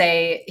lyrics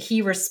say,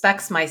 He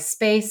respects my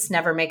space,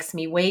 never makes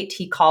me wait.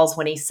 He calls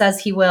when he says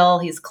he will.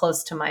 He's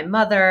close to my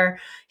mother.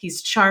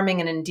 He's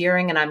charming and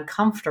endearing, and I'm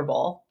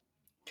comfortable.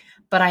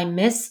 But I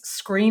miss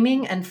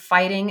screaming and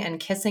fighting and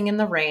kissing in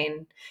the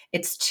rain.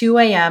 It's 2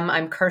 a.m.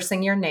 I'm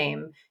cursing your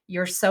name.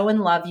 You're so in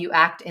love, you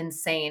act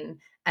insane.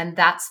 And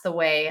that's the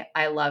way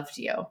I loved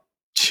you.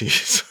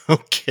 Jeez.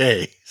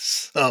 Okay.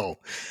 So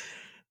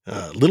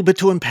a little bit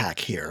to unpack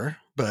here,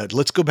 but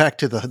let's go back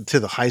to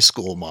the high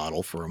school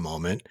model for a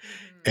moment.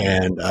 Mhm.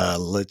 And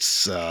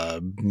let's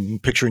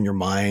picture in your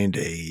mind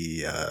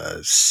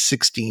a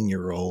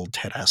 16-year-old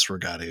Ted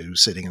Asregatta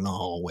who's sitting in the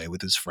hallway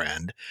with his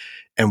friend,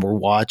 and we're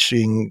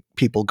watching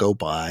people go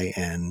by,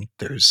 and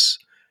there's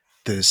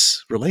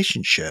this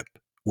relationship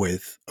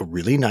with a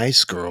really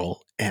nice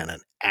girl and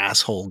an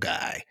asshole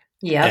guy.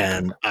 Yep.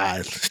 And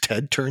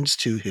Ted turns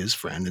to his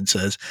friend and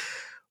says,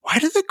 "Why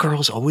do the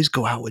girls always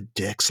go out with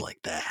dicks like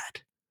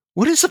that?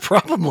 What is the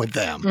problem with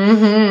them?"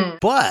 Hmm.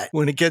 But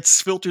when it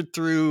gets filtered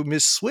through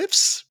Miss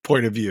Swift's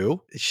point of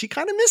view, she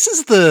kind of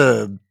misses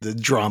the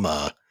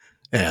drama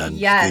and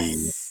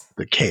Yes.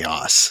 the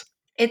chaos.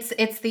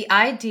 It's the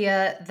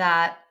idea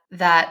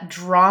that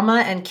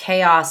drama and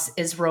chaos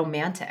is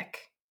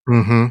romantic.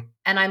 Mhm.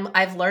 And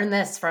I've learned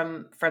this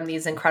from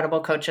these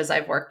incredible coaches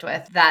I've worked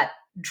with, that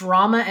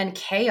drama and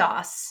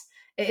chaos,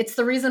 it's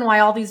the reason why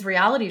all these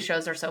reality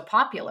shows are so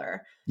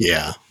popular.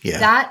 Yeah, yeah.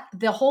 That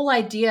the whole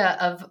idea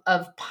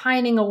of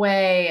pining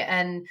away,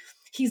 and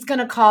he's going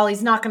to call,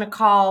 he's not going to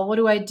call, what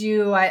do I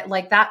do? I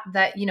like that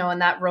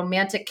and that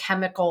romantic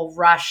chemical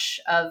rush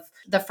of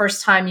the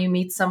first time you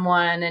meet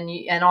someone,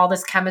 and all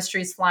this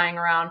chemistry is flying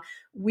around.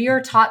 We are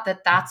taught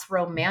that that's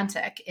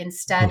romantic,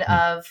 instead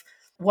Mhm. of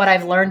what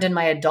I've learned in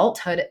my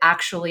adulthood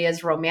actually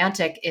is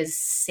romantic is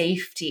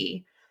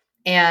safety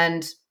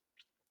and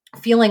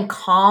feeling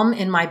calm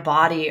in my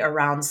body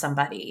around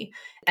somebody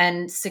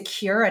and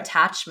secure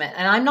attachment.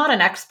 And I'm not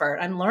an expert.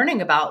 I'm learning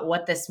about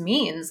what this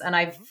means, and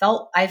I've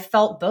felt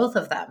both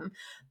of them.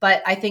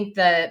 But I think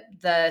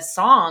the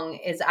song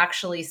is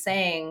actually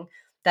saying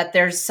that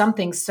there's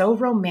something so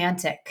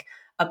romantic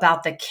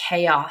about the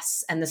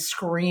chaos and the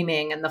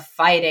screaming and the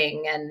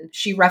fighting. And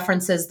she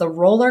references the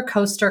roller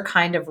coaster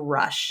kind of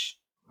rush.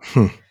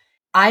 Hmm.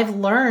 I've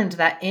learned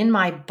that in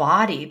my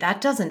body,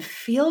 that doesn't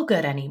feel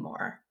good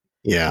anymore.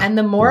 Yeah. And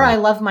the more Yeah. I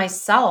love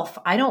myself,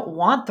 I don't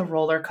want the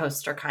roller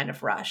coaster kind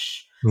of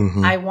rush.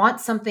 Mhm. I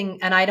want something,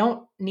 and I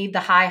don't need the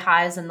high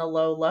highs and the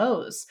low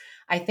lows.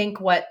 I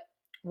think what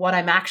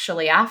I'm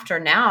actually after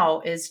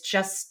now is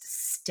just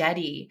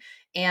steady.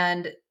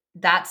 And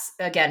that's,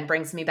 again,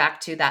 brings me back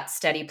to that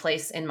steady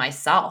place in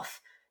myself,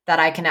 that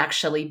I can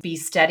actually be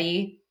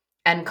steady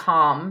and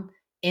calm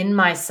in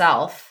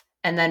myself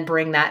and then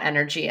bring that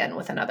energy in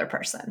with another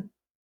person.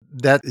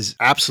 That is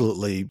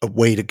absolutely a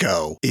way to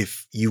go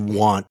if you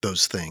want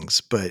those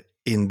things. But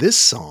in this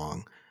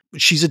song,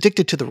 she's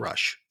addicted to the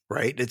rush,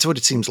 right? It's what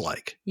it seems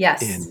like.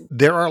 Yes. And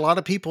there are a lot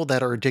of people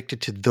that are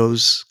addicted to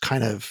those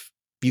kind of,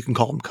 you can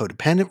call them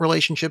codependent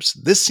relationships.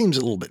 This seems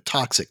a little bit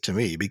toxic to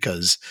me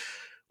because,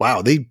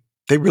 wow, they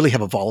really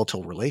have a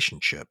volatile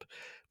relationship.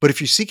 But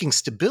if you're seeking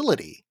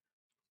stability,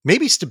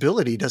 maybe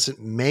stability doesn't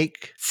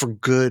make for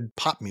good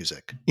pop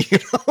music, you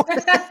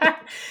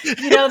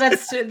know?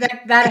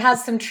 That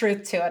has some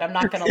truth to it. I'm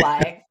not going to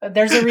lie.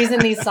 There's a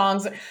reason these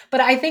songs,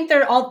 but I think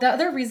the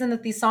other reason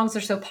that these songs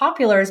are so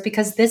popular is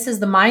because this is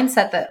the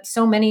mindset that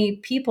so many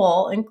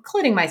people,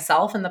 including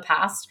myself in the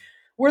past,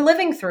 were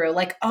living through.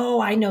 Like, oh,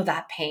 I know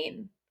that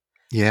pain.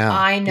 Yeah.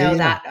 I Yeah. know Yeah.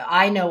 that.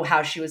 I know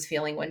how she was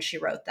feeling when she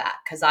wrote that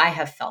because I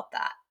have felt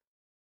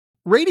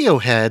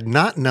Radiohead,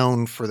 not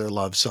known for their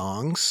love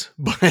songs,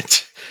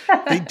 but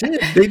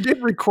that. they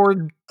did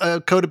record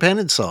a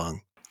codependent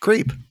song,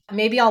 "Creep."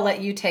 Maybe I'll let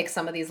you take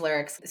some of these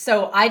lyrics.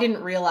 So I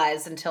didn't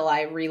realize until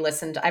I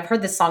re-listened. I've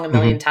heard this song a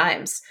million Mhm.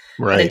 times,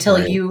 but Right, until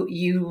right.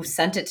 you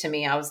sent it to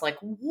me, I was like,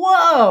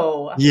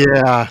 "Whoa."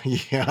 Yeah,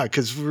 yeah,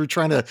 because we were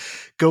trying to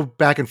go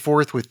back and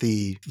forth with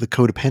the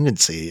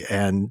codependency,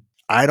 and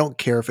I don't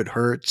care if it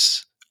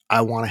hurts.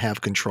 I wanna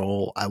have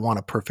control. I want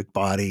a perfect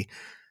body.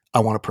 I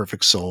want a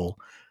perfect soul.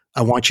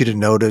 I want you to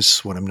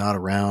notice when I'm not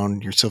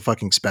around. You're so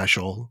fucking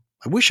special.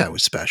 I wish I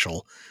was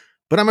special,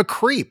 but I'm a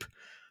creep.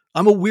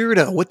 I'm a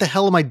weirdo. What the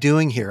hell am I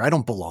doing here? I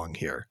don't belong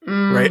here.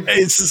 Right? Mm,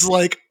 It's just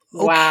like,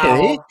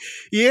 okay, wow.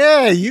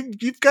 yeah,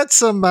 you've got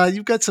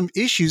some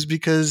issues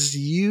because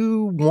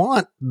you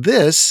want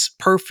this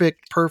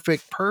perfect,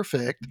 perfect,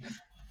 perfect.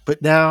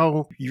 But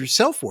now your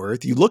self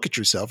worth, you look at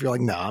yourself, you're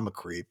like, nah, I'm a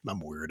creep.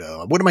 I'm a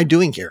weirdo. What am I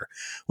doing here?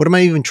 What am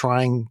I even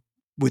trying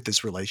with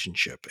this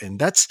relationship? And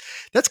that's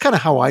kind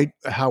of how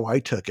I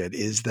took it,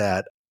 is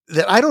that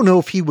I don't know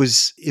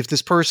if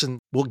this person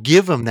will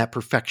give him that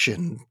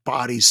perfection,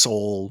 body,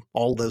 soul,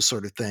 all those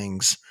sort of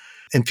things,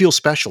 and feel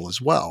special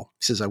as well.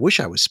 He says, I wish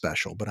I was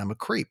special, but I'm a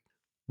creep.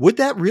 Would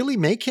that really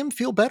make him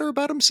feel better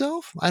about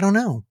himself? I don't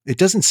know. It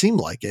doesn't seem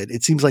like it.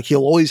 It seems like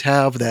he'll always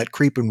have that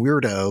creep and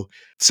weirdo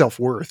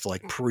self-worth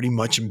like pretty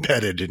much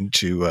embedded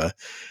into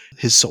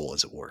his soul,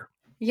 as it were.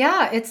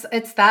 Yeah,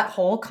 it's that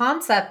whole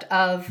concept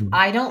of Mm.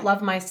 I don't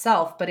love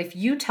myself, but if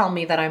you tell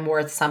me that I'm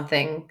worth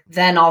something,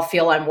 then I'll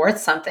feel I'm worth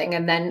something,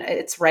 and then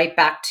it's right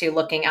back to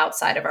looking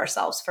outside of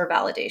ourselves for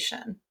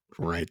validation.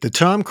 Right. The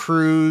Tom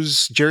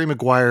Cruise, Jerry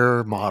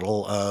Maguire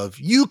model of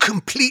you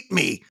complete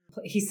me.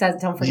 He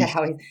says, don't forget Ye-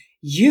 how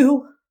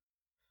you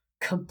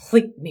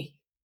complete me.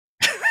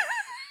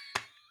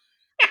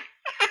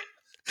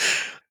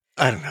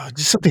 I don't know,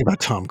 just something about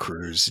Tom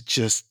Cruise. It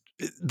just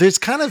there's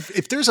kind of,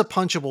 if there's a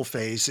punchable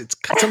face,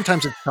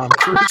 sometimes it's Tom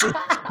Cruise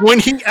when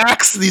he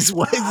acts these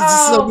ways. It's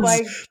just so Oh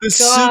my this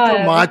super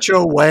God.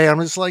 macho way. I'm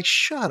just like,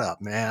 shut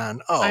up, man.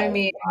 I Oh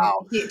mean,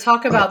 wow.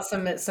 talk Uh, about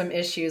some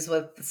issues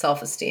with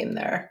self-esteem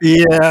there.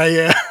 yeah,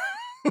 yeah.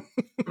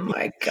 Oh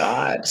my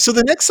God. So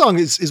the next song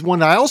is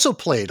one I also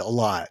played a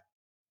lot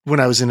when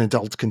I was in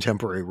adult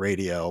contemporary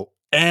radio.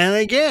 And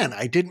again,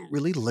 I didn't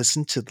really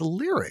listen to the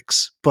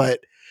lyrics, but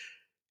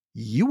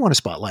you want to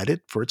spotlight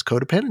it for its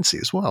codependency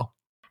as well.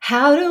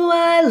 How do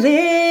I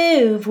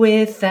live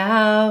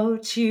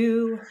without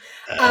you?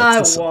 That's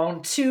I a song.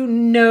 want to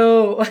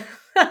know.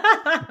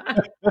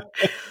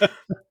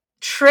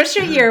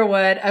 Trisha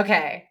Yearwood.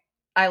 Okay.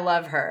 I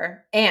love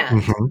her.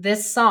 And Mhm.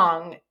 this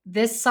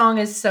song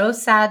is so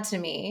sad to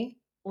me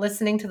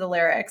listening to the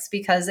lyrics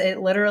because it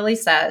literally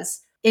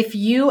says, if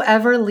you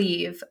ever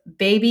leave,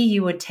 baby,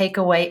 you would take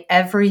away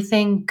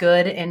everything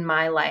good in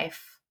my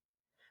life.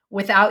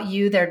 Without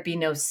you, there'd be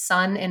no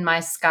sun in my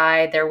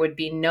sky. There would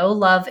be no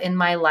love in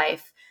my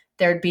life.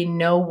 There'd be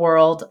no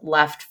world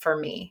left for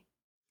me.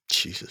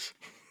 Jesus.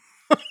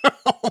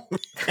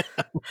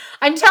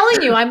 I'm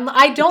telling you,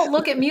 I don't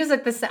look at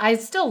music the same. I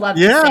still love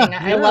to Yeah, sing.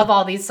 I yeah. love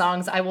all these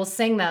songs. I will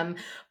sing them,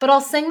 but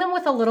I'll sing them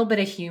with a little bit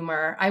of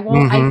humor. I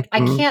won't Mhm, I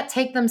mhm. can't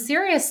take them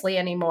seriously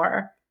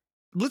anymore.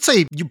 Let's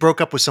say you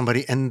broke up with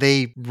somebody and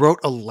they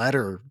wrote a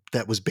letter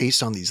that was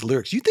based on these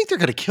lyrics. You think they're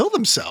gonna kill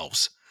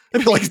themselves.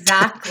 They'd be like,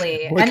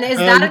 Exactly. like, And is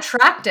that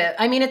attractive?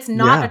 I mean, it's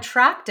not yeah.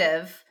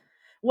 attractive.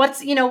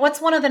 What's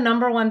one of the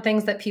number one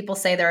things that people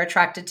say they're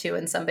attracted to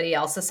in somebody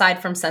else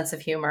aside from sense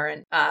of humor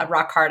and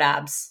rock hard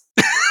abs?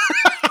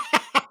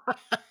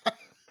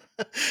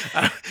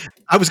 I,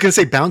 I was going to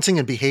say bouncing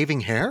and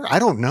behaving hair. I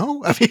don't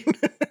know. I mean,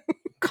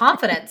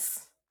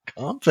 Confidence.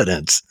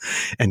 confidence.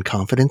 And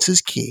confidence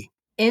is key.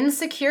 Yeah.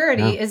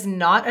 Insecurity is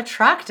not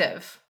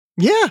attractive.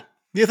 Yeah.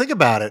 You think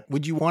about it.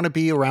 Would you want to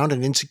be around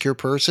an insecure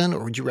person,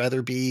 or would you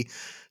rather be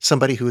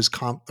somebody who is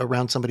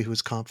around somebody who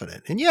is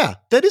confident? And yeah,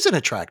 that is an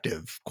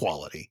attractive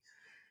quality.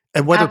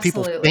 And whether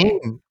people Absolutely.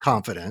 feign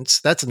confidence,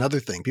 that's another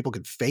thing. People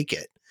can fake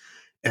it.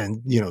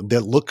 And, they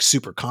look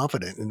super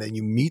confident. And then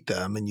you meet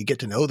them and you get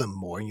to know them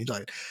more. And you're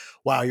like,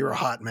 wow, you're a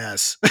hot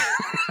mess.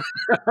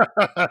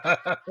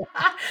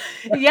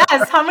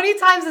 Yes, how many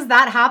times has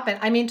that happened?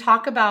 I mean,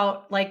 talk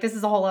about like this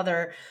is a whole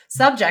other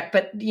subject,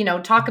 but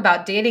talk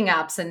about dating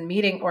apps and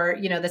meeting or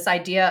this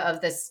idea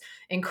of this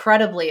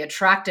incredibly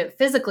attractive,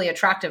 physically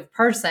attractive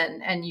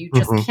person and you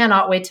just Mhm.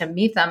 cannot wait to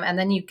meet them and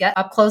then you get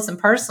up close and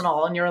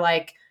personal and you're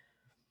like,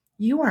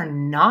 you are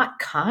not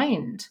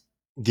kind.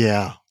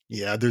 Yeah.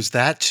 Yeah. There's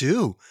that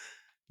too,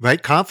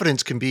 right?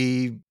 Confidence can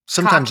be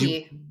sometimes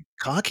you Cocky.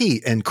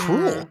 cocky and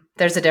cruel.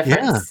 There's a Yeah.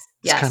 difference.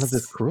 It's kind of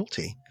this Yes,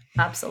 cruelty.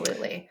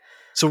 absolutely.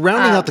 So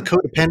rounding out the Um,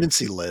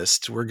 codependency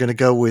list, we're going to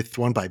go with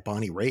one by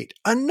Bonnie Raitt.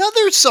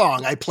 Another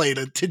song I played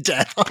to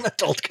death on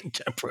adult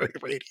contemporary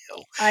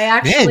radio. I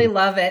actually Man.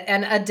 love it.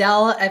 And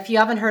Adele, if you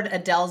haven't heard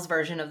Adele's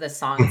version of this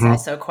song, it's Mhm.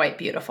 also quite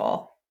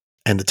beautiful.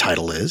 And the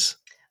title is?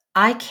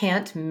 I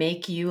can't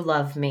make you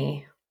love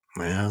me.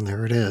 Well,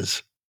 there it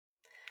is.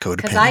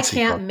 Because I Codependency.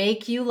 can't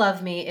make you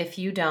love me if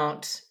you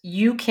don't.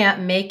 You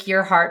can't make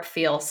your heart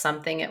feel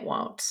something it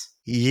won't.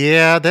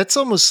 Yeah, that's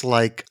almost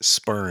like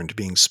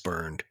being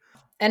spurned.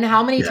 And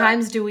how many Yeah.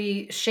 times do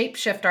we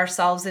shapeshift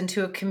ourselves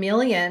into a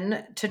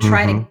chameleon to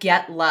try to Mhm.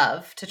 get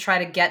love, to try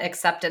to get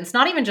acceptance,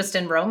 not even just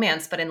in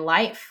romance, but in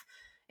life,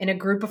 in a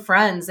group of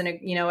friends, and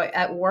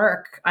at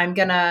work. I'm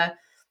gonna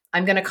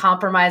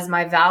compromise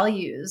my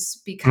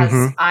values because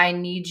Mhm. I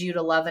need you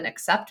to love and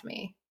accept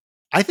me.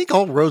 I think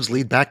all roads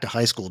lead back to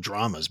high school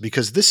dramas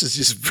because this is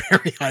just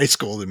very high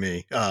school to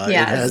me. It has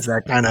Yes.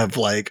 that kind of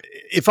like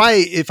if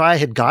I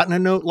had gotten a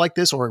note like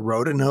this or I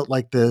wrote a note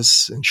like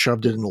this and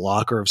shoved it in the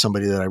locker of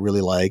somebody that I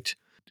really liked,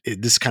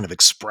 this kind of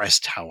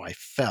expressed how I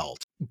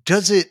felt.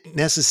 Does it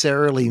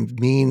necessarily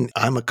mean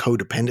I'm a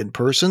codependent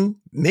person?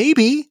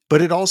 Maybe,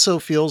 but it also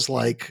feels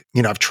like,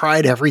 I've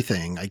tried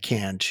everything I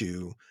can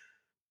to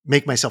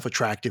make myself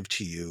attractive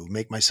to you,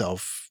 make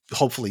myself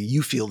hopefully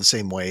you feel the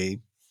same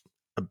way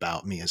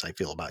about me as I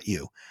feel about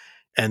you.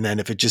 And then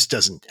if it just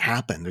doesn't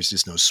happen, there's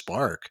just no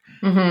spark.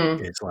 Hmm.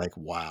 It's like,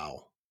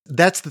 wow.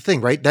 That's the thing,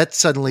 right?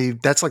 That's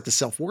like the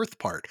self-worth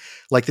part.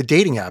 Like the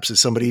dating apps, if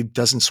somebody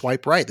doesn't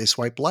swipe right, they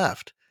swipe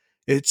left.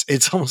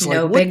 It's almost like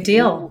No what. big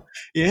deal.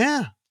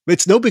 Yeah.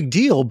 It's no big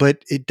deal,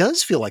 but it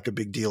does feel like a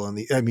big deal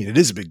it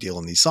is a big deal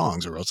in these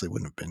songs, or else they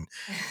wouldn't have been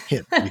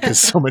hit because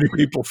so many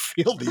people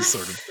feel these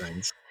sort of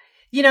things.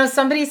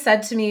 Somebody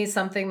said to me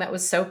something that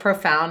was so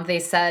profound. They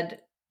said,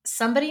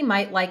 somebody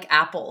might like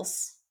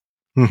apples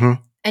Hmm.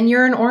 and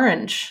you're an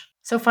orange.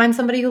 So find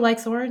somebody who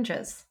likes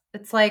oranges.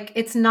 It's like,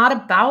 it's not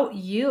about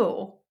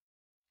you.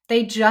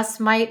 They just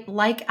might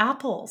like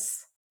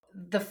apples.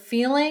 The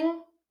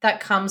feeling that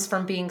comes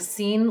from being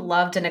seen,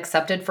 loved, and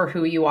accepted for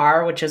who you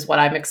are, which is what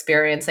I'm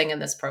experiencing in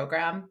this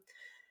program,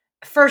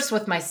 first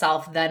with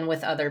myself, then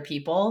with other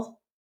people.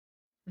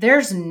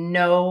 There's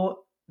no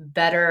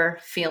better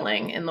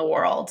feeling in the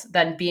world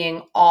than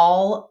being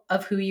all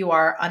of who you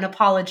are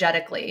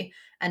unapologetically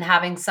and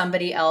having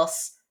somebody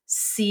else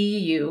see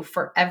you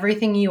for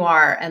everything you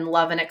are and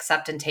love and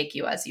accept and take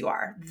you as you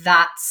are.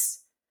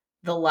 That's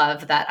the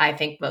love that I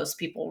think most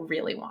people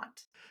really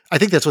want. I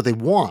think that's what they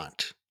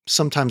want.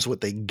 Sometimes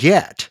what they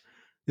get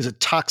is a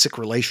toxic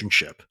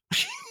relationship.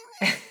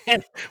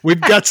 And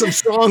we've got some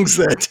songs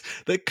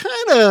that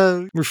kind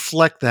of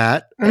reflect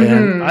that.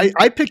 And I, Mhm.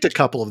 I picked a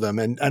couple of them,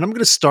 and I'm going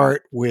to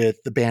start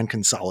with the band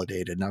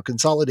Consolidated. Now,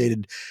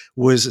 Consolidated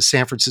was a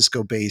San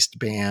Francisco-based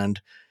band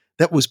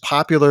that was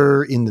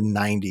popular in the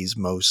 90s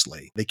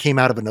mostly. They came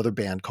out of another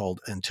band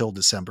called Until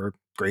December.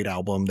 Great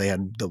album. They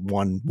had the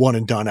one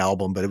and done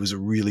album, but it was a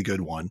really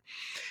good one.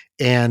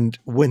 And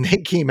when they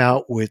came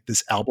out with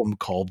this album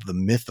called The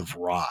Myth of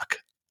Rock,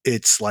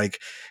 it's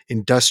like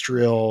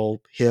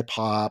industrial hip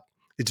hop.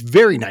 It's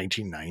very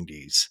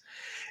 1990s.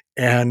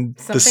 And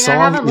the Something I song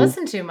haven't is,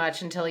 listened to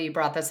much until you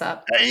brought this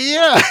up.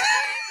 yeah.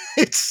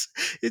 It's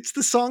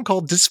the song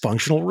called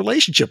Dysfunctional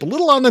Relationship. A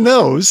little on the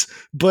nose,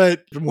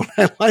 but what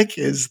I like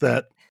is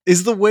the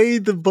way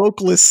the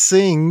vocalist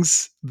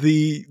sings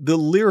the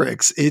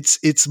lyrics.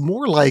 It's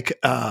more like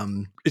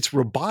it's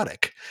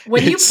robotic.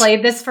 When you It's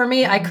played this for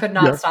me, I could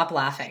yeah. not stop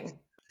laughing.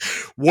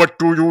 What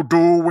do you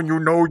do when you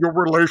know your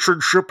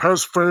relationship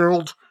has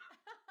failed?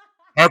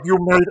 Have you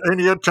made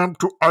any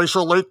attempt to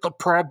isolate the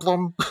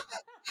problem?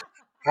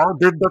 How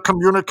did the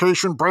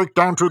communication break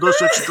down to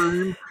this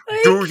extreme?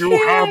 I Do you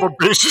have a can't.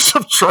 basis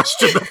of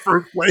trust in the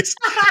first place?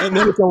 And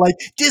then it's all like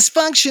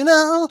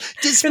dysfunctional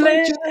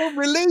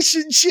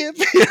relationship.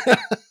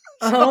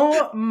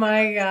 Oh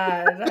my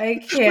God. I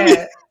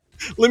can't.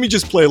 Let me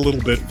just play a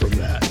little bit from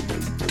that.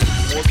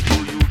 What do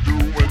you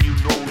do when you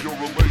know your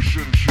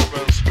relationship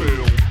has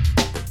failed?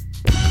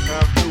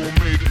 Have you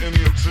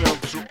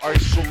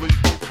isolate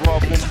the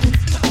problem?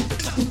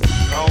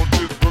 How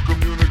did the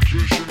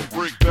communication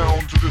break down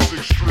to this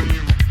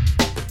extreme?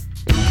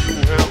 Do you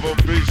have a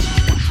basis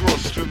for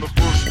trust in the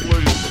first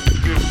place?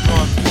 If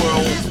not,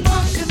 well,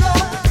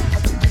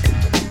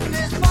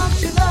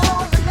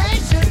 dysfunctional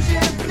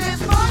relationship,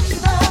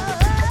 dysfunctional.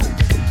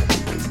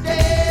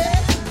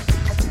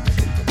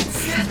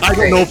 I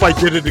don't know if I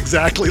did it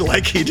exactly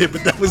like he did,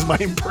 but that was my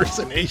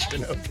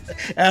impersonation of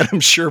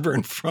Adam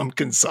Sherburn from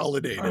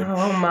Consolidated.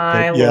 Oh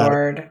my Yeah.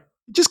 Lord.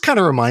 It just kind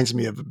of reminds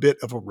me of a bit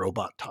of a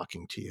robot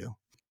talking to you.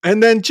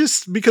 And then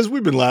just because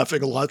we've been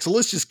laughing a lot, so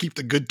let's just keep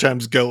the good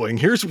times going.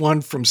 Here's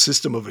one from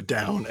System of a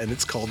Down, and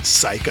it's called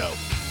Psycho.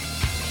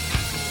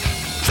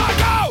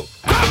 Psycho!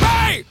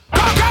 Groupie!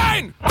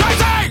 Cocaine!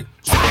 Crazy!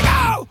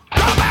 Psycho!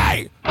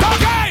 Groupie!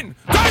 Cocaine!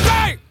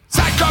 Crazy!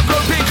 Psycho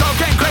groupie,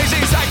 cocaine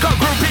crazy. Psycho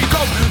groupie,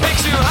 coke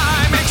makes you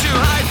high, makes you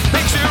high,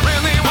 makes you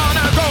really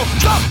wanna go.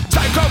 Stop!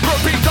 Psycho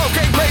groupie,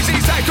 cocaine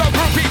crazy. Psycho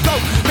groupie,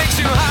 coke makes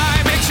you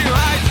high, makes you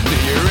high. Do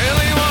you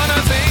really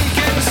wanna think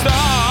and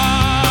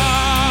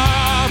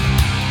stop?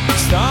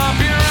 Stop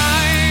your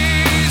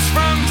eyes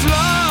from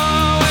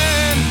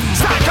flowing.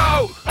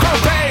 Psycho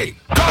groupie,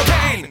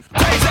 cocaine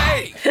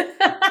crazy.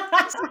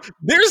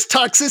 There's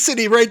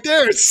toxicity right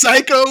there.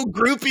 Psycho,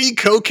 groupie,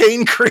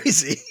 cocaine,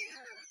 crazy.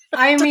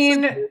 I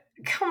mean,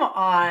 come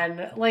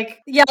on. Like,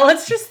 yeah,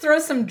 let's just throw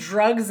some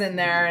drugs in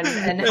there and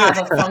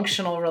have a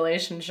functional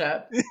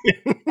relationship.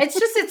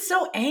 It's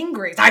so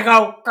angry.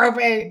 Psycho,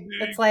 groupie.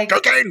 It's like,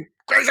 Cocaine,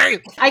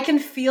 crazy. I can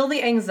feel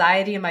the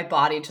anxiety in my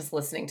body just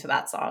listening to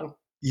that song.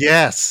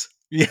 Yes,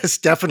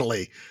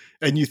 definitely.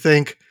 And you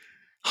think,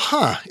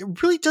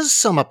 it really does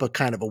sum up a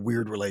kind of a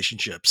weird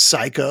relationship.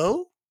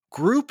 Psycho,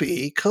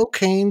 groupie,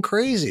 cocaine,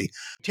 crazy.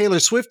 Taylor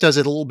Swift does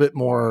it a little bit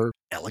more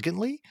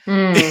elegantly.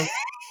 Mm.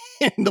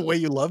 In The Way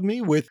You Love Me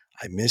with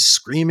I miss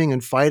screaming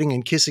and fighting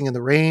and kissing in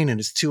the rain and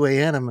it's 2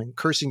 a.m. and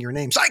cursing your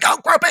name. Psycho,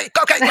 groupie,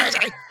 cocaine,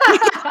 crazy.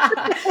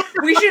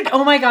 We should,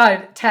 oh my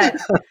God, Ted,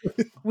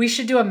 we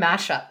should do a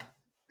mashup.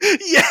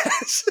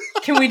 Yes.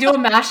 Can we do a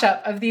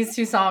mashup of these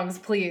two songs,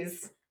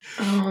 please?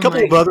 Oh A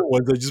couple my of other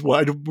ones.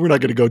 We're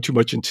not going to go too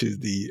much into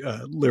the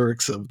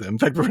lyrics of them. In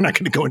fact, we're not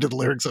going to go into the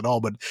lyrics at all.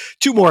 But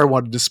two more I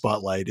wanted to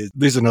spotlight.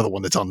 There's another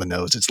one that's on the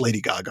nose. It's Lady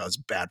Gaga's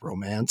 "Bad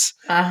Romance."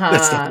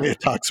 That's definitely a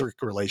toxic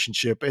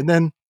relationship. And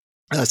then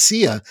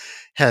Sia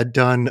had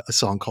done a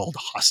song called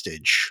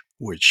 "Hostage,"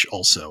 which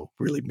also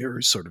really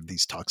mirrors sort of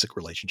these toxic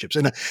relationships.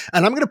 And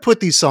I'm going to put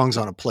these songs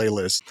on a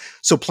playlist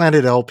so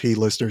Planet LP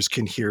listeners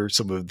can hear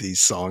some of these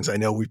songs. I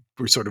know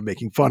we're sort of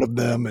making fun of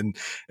them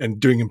and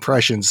doing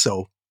impressions.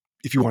 So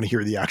if you want to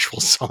hear the actual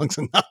songs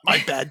and not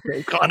my bad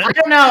take on I it.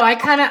 don't know.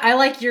 I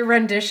like your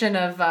rendition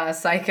of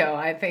Psycho.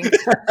 I think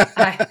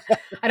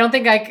I don't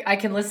think I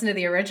can listen to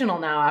the original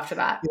now after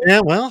that. Yeah,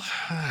 well,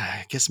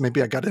 I guess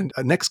maybe I got a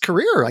next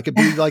career. I could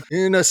be like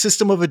in a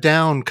System of a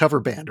Down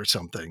cover band or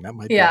something. That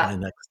might be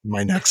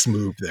my next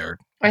move there.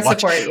 I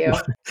support you.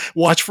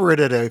 Watch for it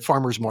at a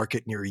farmer's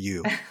market near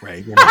you,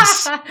 right?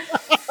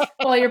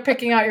 While you're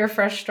picking out your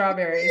fresh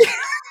strawberries.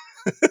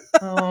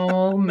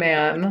 Oh,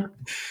 man.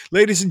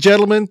 Ladies and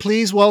gentlemen,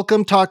 please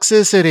welcome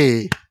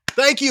Toxicity.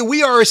 Thank you.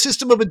 We are a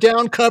System of a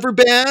Down cover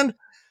band.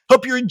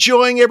 Hope you're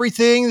enjoying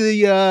everything.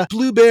 The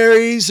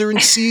blueberries are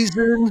in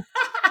season.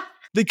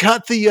 They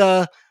got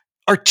the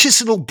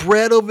artisanal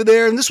bread over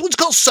there, and this one's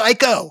called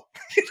Psycho.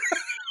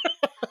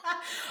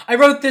 I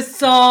wrote this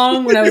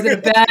song when I was in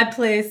a bad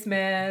place,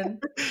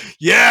 man.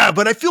 Yeah,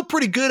 but I feel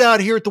pretty good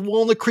out here at the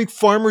Walnut Creek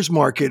Farmers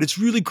Market. It's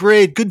really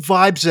great. Good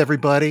vibes,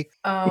 everybody.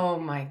 Oh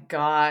my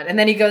God. And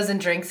then he goes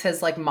and drinks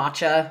his like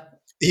matcha.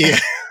 Yeah.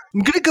 I'm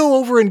going to go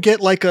over and get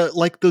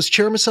like those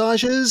chair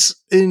massages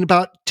in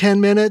about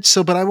 10 minutes.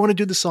 But I want to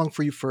do the song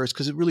for you first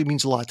because it really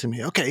means a lot to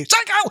me. Okay.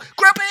 Psycho,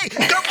 grumpy,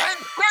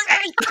 cocaine,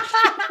 crazy.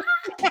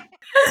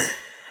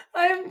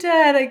 I'm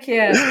dead. I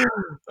can't.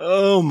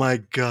 Oh my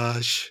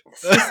gosh.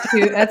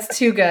 That's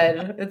too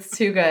good. It's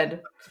too good.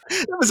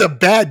 That was a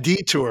bad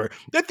detour.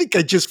 I think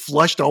I just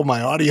flushed all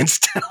my audience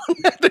down.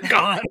 They're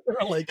gone.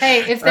 They're like,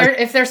 hey,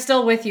 if they're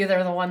still with you,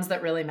 they're the ones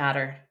that really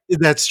matter.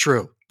 That's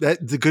true.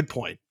 That's a good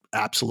point.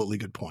 Absolutely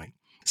good point.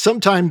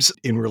 Sometimes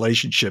in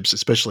relationships,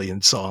 especially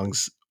in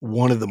songs,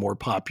 one of the more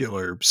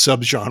popular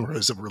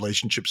subgenres of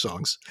relationship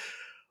songs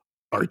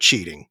are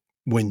cheating,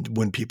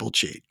 when people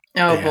cheat.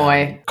 Oh, And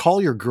boy.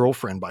 Call Your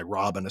Girlfriend by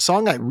Robin, a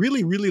song I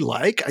really, really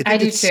like. I think I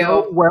do it's too.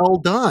 so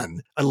well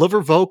done. I love her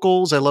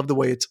vocals. I love the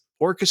way it's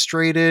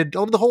orchestrated,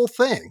 the whole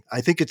thing.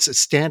 I think it's a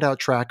standout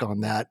track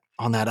on that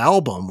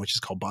album, which is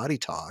called Body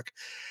Talk.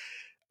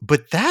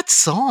 But that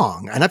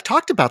song, and I've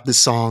talked about this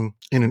song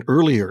in an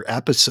earlier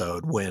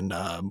episode when,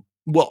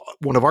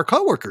 one of our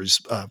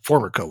coworkers,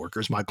 former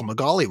coworkers, Michael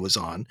Magali, was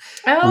on.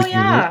 Oh, with me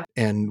yeah.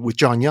 and with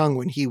John Young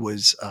when he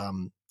was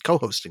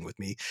co-hosting with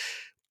me.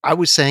 I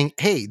was saying,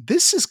 hey,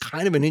 this is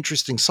kind of an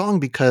interesting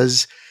song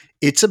because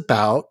it's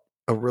about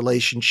a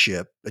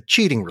relationship, a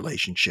cheating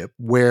relationship,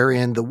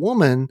 wherein the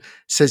woman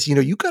says,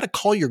 you got to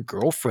call your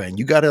girlfriend.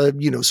 You got to,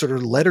 sort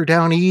of let her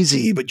down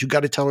easy, but you got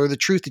to tell her the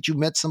truth that you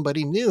met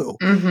somebody new.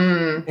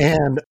 Mm-hmm.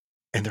 And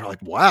they're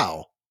like,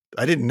 wow,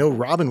 I didn't know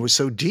Robin was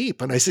so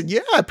deep. And I said,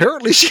 yeah,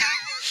 apparently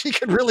she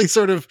can really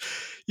sort of,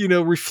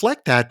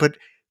 reflect that. But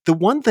the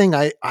one thing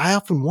I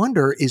often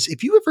wonder is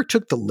if you ever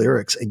took the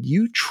lyrics and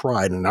you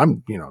tried, and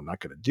I'm not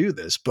going to do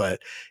this, but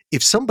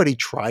if somebody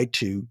tried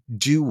to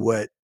do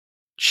what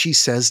she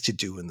says to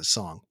do in the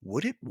song,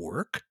 would it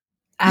work?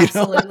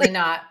 Absolutely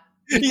not.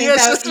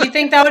 Yes. You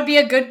think that would be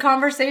a good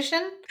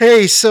conversation?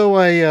 Hey, so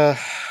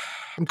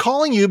I'm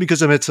calling you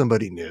because I met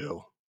somebody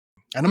new.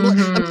 And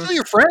I'm still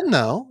your friend,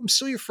 though. I'm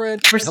still your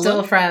friend. We're Hello?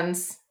 still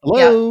friends.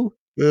 Hello?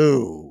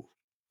 Oh.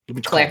 Let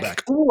me call Click.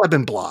 back. Oh, I've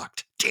been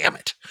blocked. Damn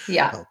it.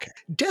 Yeah. Okay.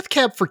 Death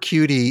Cab for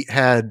Cutie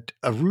had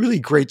a really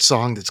great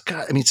song that's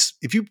got,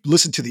 if you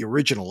listen to the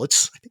original, I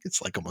think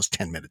it's like almost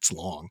 10 minutes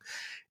long.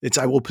 It's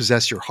I Will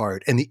Possess Your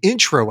Heart. And the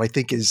intro, I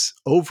think, is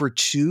over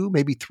 2,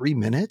 maybe 3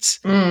 minutes.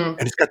 Mm.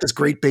 And it's got this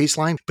great bass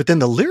line. But then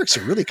the lyrics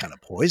are really kind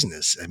of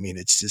poisonous.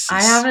 It's just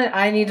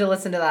I need to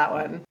listen to that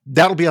one.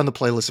 That'll be on the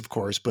playlist, of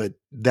course, but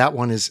that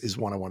one is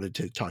one I wanted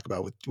to talk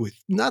about with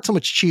not so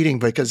much cheating,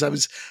 because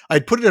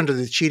I'd put it under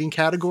the cheating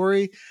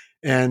category,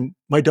 and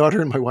my daughter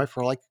and my wife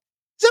were like,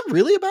 is that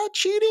really about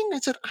cheating? I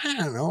said, I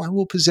don't know. I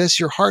will possess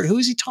your heart. Who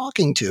is he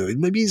talking to?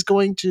 Maybe he's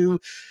going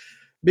to,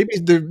 maybe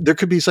there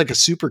could be like a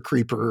super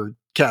creeper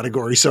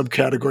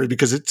subcategory,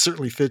 because it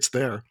certainly fits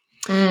there.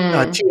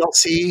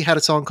 TLC had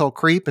a song called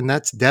Creep, and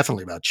that's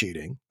definitely about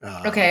cheating.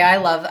 Okay, I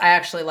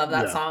actually love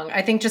that song.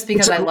 I think just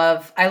because I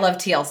love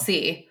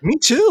TLC. Me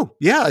too.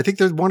 Yeah, I think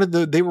they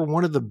were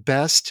one of the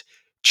best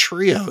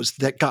trios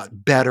that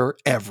got better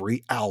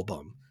every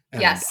album.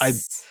 And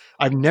Yes.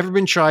 I've never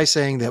been shy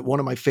saying that one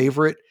of my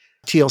favorite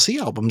TLC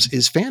albums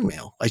is Fan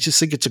Mail. I just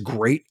think it's a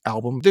great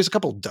album. There's a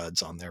couple of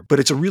duds on there, but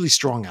it's a really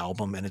strong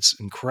album, and it's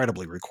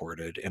incredibly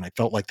recorded. And I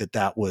felt like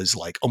that was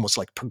like almost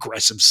like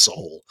progressive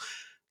soul.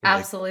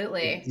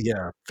 Absolutely.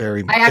 Yeah,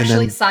 very much. I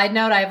actually, side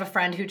note, I have a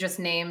friend who just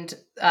named,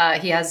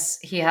 he has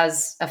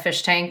a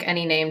fish tank, and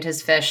he named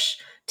his fish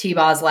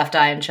T-Baw's Left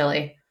Eye and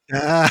Chili.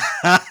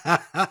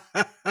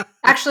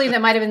 Actually,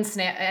 that might have been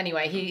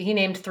anyway, he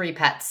named 3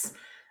 pets.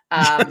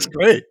 That's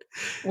great.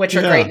 Which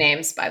are great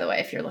names, by the way,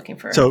 if you're looking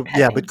for So pet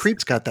names. But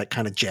Creep's got that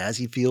kind of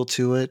jazzy feel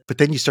to it. But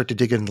then you start to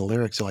dig into the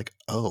lyrics, you're like,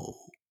 oh.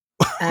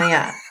 Oh,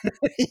 yeah.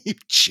 You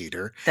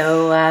cheater.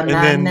 Though I'm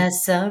not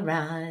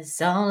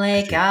mesmerized,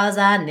 only cause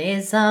I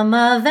need some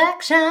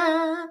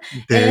affection.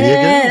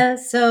 There you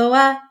go. So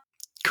I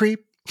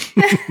Creep.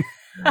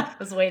 I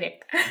was waiting.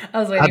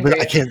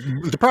 I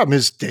can't. The problem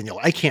is, Daniel,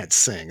 I can't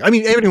sing.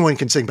 Anyone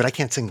can sing, but I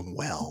can't sing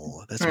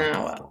well. That's my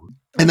problem.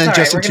 And then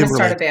Justin Timberlake. We're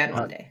going to start a band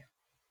one day.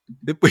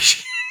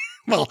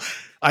 Well,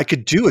 I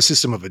could do a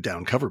System of a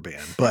Down cover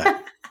band,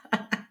 but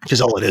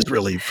because all it is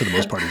really, for the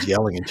most part, is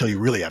yelling until you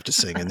really have to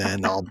sing, and then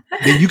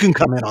you can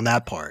come in on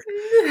that part.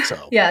 So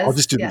I'll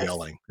just do the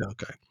yelling.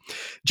 Okay.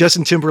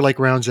 Justin Timberlake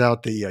rounds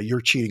out the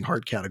You're Cheating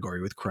Heart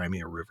category with Cry Me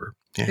a River.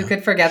 Yeah. Who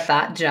could forget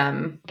that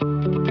gem?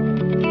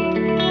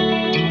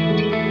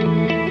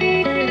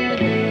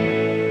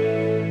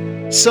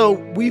 So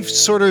we've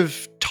sort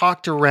of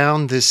talked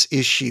around this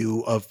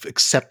issue of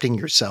accepting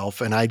yourself,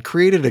 and I'd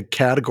created a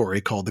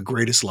category called The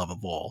Greatest Love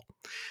of All.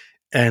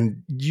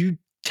 And you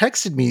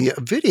texted me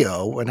a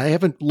video, and I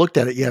haven't looked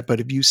at it yet, but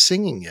of you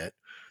singing it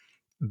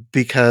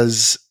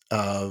because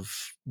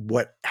of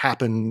what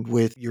happened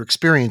with your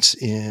experience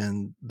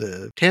in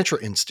the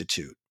Tantra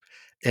Institute.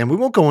 And we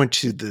won't go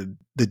into the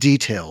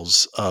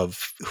details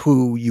of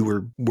who you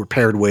were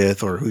paired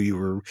with or who you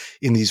were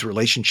in these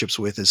relationships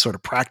with as sort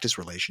of practice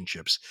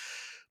relationships.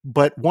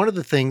 But one of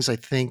the things I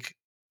think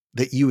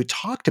that you had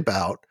talked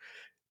about,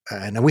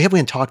 and we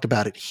haven't talked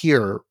about it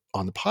here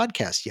on the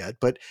podcast yet,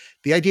 but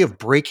the idea of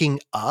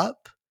breaking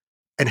up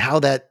and how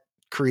that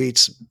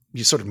creates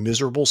these sort of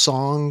miserable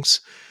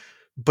songs.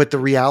 But the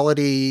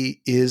reality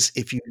is,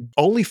 if you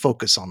only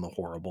focus on the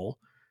horrible,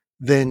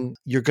 then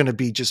you're going to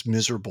be just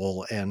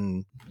miserable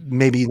and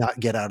maybe not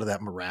get out of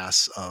that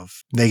morass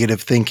of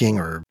negative thinking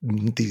or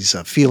these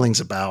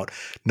feelings about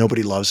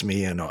nobody loves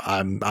me and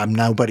I'm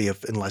nobody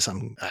unless I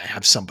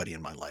have somebody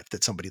in my life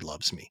that somebody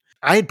loves me.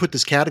 I had put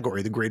this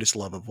category, The Greatest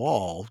Love of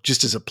All,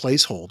 just as a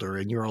placeholder,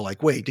 and you're all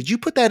like, wait, did you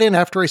put that in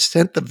after I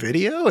sent the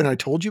video and I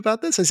told you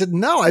about this? I said,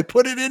 no, I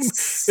put it in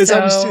as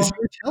you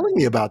were telling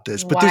me about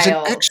this. But there's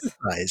an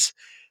exercise.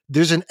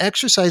 There's an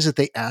exercise that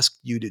they asked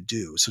you to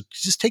do. So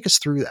just take us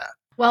through that.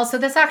 Well, so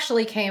this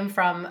actually came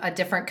from a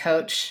different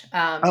coach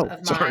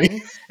of sorry.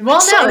 mine.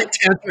 Well, sorry,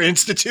 Tantra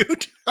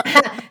Institute.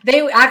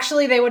 they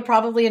would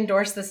probably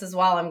endorse this as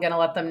well. I'm going to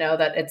let them know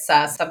that it's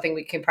something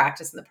we can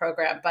practice in the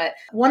program. But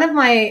one of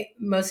my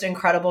most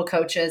incredible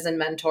coaches and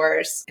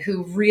mentors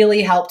who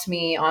really helped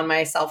me on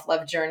my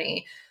self-love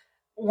journey,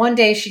 one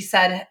day she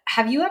said,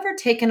 have you ever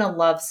taken a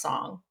love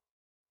song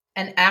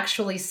and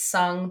actually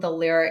sung the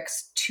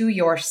lyrics to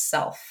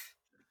yourself?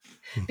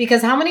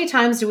 Because how many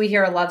times do we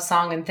hear a love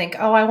song and think,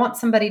 oh, I want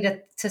somebody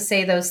to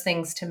say those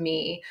things to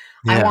me.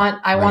 Yeah,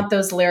 I want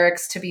those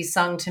lyrics to be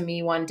sung to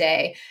me one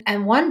day.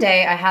 And one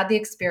day I had the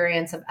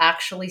experience of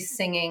actually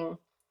singing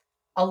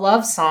a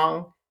love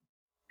song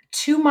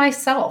to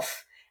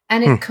myself.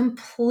 And it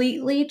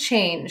completely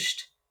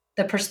changed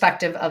the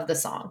perspective of the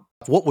song.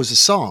 What was the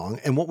song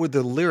and what were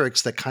the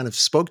lyrics that kind of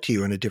spoke to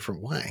you in a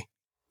different way?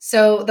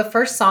 So the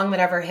first song that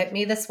ever hit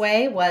me this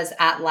way was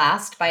At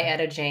Last by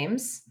Etta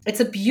James.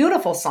 It's a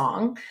beautiful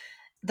song.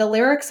 The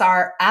lyrics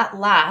are, "At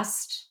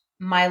last,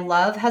 my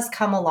love has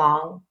come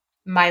along,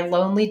 my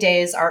lonely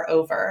days are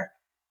over,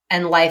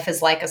 and life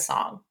is like a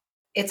song."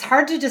 It's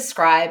hard to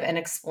describe and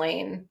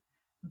explain,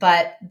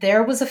 but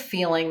there was a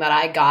feeling that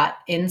I got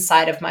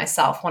inside of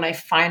myself when I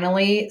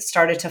finally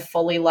started to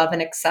fully love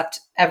and accept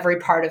every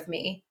part of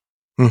me.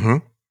 Mm-hmm.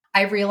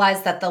 I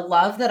realized that the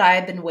love that I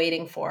had been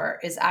waiting for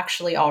is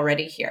actually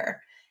already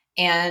here.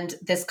 And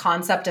this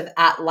concept of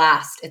at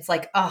last, it's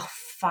like, oh,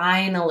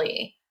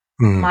 finally,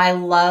 my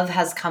love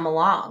has come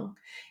along.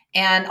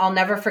 And I'll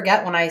never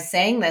forget when I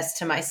sang this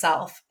to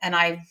myself, and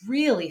I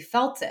really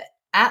felt it.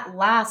 At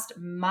last,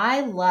 my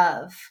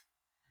love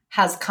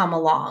has come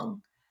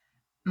along.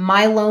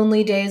 My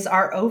lonely days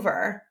are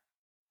over.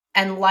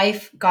 And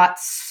life got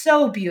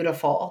so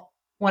beautiful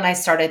when I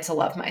started to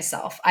love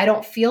myself. I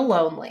don't feel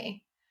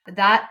lonely.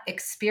 That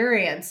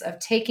experience of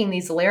taking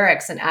these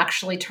lyrics and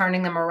actually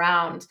turning them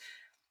around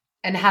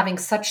and having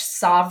such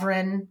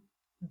sovereign,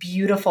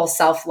 beautiful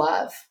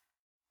self-love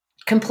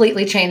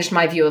completely changed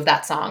my view of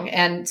that song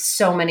and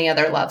so many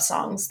other love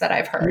songs that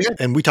I've heard. Yeah.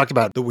 And we talked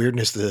about the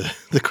weirdness, the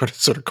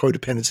sort of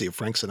codependency of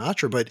Frank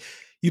Sinatra, but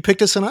you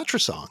picked a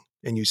Sinatra song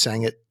and you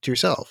sang it to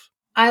yourself.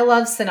 I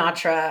love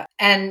Sinatra,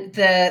 and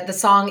the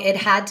song "It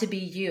Had to Be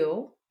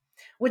You,"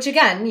 which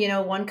again,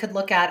 one could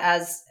look at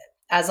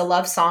as a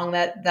love song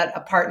that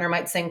a partner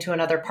might sing to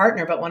another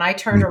partner. But when I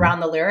turned around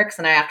the lyrics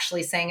and I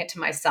actually sang it to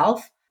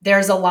myself,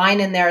 there's a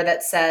line in there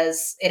that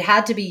says, "It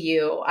had to be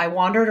you. I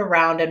wandered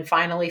around and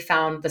finally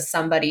found the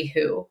somebody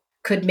who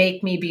could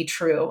make me be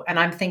true." And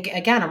I'm thinking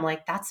again, I'm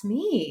like, that's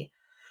me.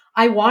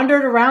 I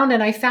wandered around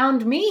and I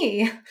found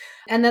me.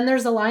 And then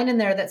there's a line in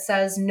there that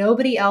says,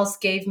 "Nobody else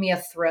gave me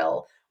a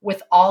thrill.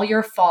 With all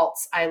your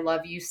faults, I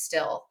love you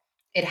still.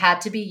 It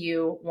had to be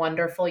you,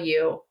 wonderful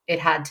you. It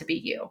had to be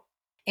you."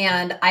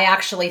 And I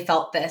actually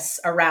felt this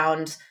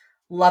around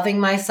loving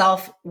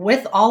myself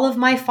with all of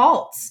my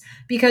faults,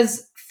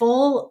 because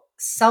full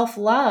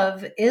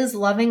self-love is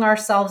loving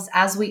ourselves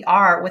as we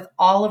are, with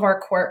all of our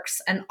quirks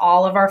and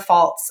all of our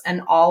faults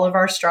and all of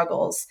our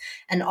struggles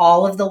and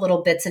all of the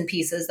little bits and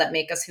pieces that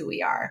make us who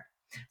we are.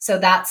 So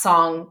that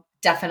song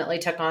definitely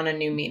took on a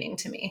new meaning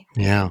to me.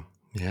 Yeah.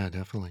 Yeah,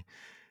 definitely.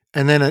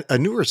 And then a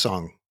newer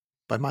song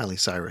by Miley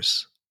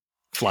Cyrus,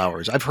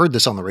 "Flowers." I've heard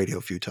this on the radio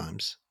a few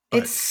times.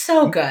 But It's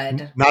so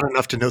good. not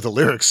enough to know the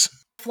lyrics.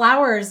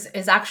 Flowers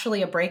is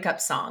actually a breakup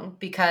song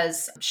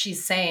because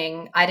she's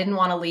saying, "I didn't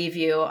want to leave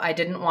you. I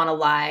didn't want to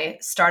lie.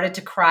 Started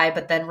to cry,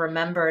 but then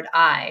remembered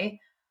I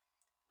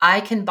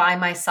can buy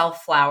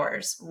myself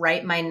flowers,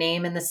 write my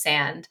name in the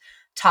sand,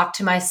 talk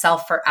to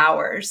myself for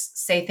hours,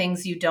 say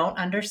things you don't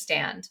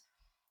understand.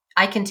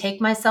 I can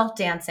take myself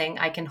dancing.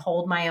 I can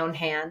hold my own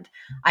hand.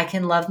 I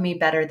can love me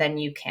better than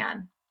you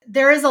can."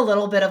 There is a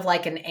little bit of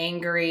like an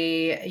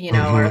angry,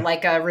 or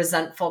like a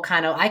resentful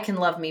kind of, I can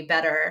love me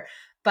better.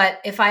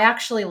 But if I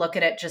actually look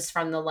at it just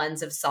from the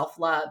lens of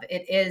self-love,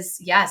 it is,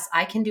 yes,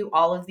 I can do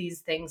all of these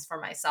things for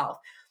myself.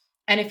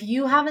 And if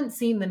you haven't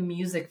seen the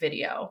music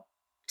video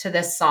to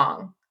this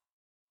song,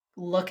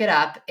 look it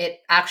up.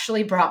 It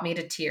actually brought me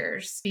to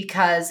tears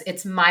because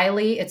it's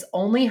Miley. It's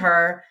only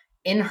her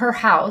in her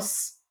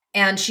house,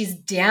 and she's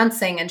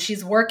dancing and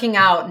she's working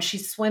out and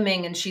she's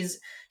swimming and she's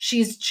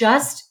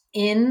just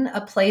in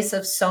a place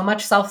of so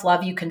much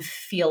self-love. You can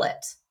feel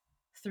it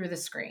through the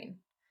screen.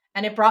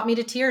 And it brought me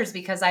to tears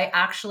because I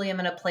actually am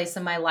in a place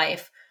in my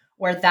life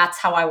where that's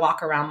how I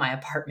walk around my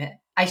apartment.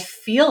 I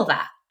feel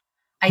that.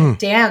 I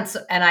dance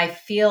and I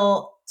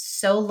feel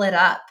so lit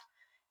up,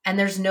 and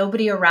there's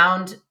nobody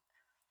around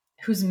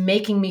who's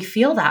making me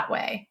feel that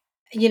way.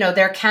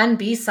 There can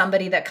be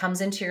somebody that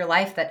comes into your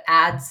life that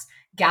adds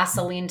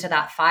gasoline to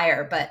that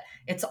fire, but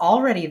it's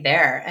already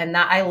there. And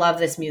that, I love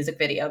this music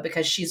video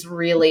because she's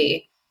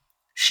really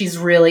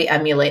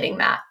emulating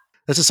that.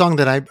 That's a song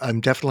that I'm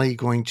definitely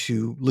going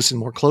to listen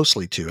more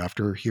closely to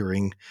after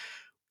hearing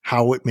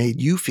how it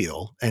made you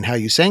feel and how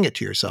you sang it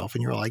to yourself.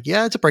 And you're like,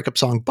 yeah, it's a breakup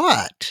song,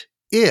 but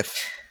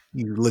if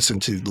you listen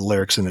to the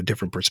lyrics in a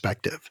different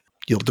perspective,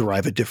 you'll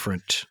derive a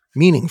different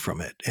meaning from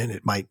it. And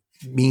it might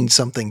mean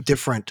something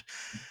different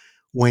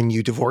when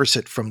you divorce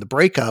it from the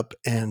breakup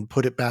and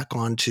put it back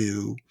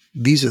onto,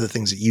 these are the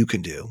things that you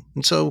can do.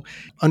 And so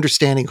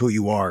understanding who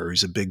you are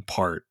is a big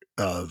part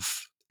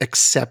of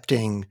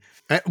accepting,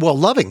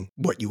 loving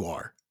what you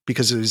are,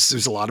 because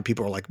there's a lot of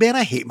people who are like, man,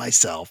 I hate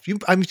myself.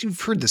 You've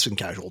heard this in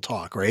casual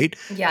talk, right?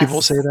 Yes.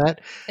 People say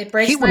that. It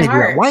breaks hate when my I do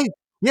that. heart. Why?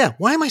 Yeah.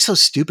 Why am I so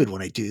stupid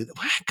when I do that?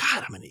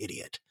 God, I'm an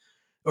idiot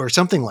or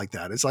something like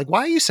that. It's like, why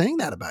are you saying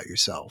that about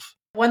yourself?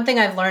 One thing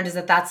I've learned is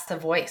that that's the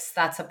voice.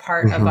 That's a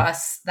part of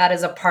us. That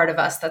is a part of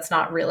us. That's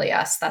not really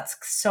us. That's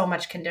so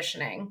much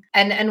conditioning.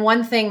 And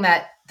one thing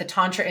that the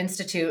Tantra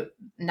Institute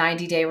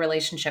 90-day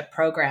relationship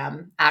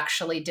program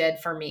actually did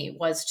for me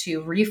was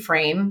to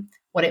reframe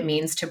what it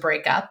means to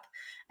break up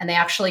and they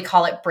actually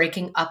call it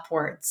breaking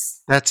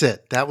upwards. That's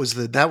it. That was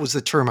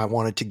the term I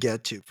wanted to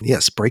get to.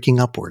 Yes, breaking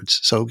upwards.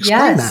 So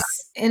explain Yes.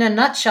 that. In a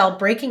nutshell,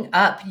 breaking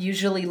up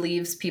usually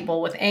leaves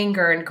people with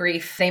anger and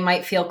grief. They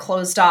might feel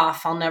closed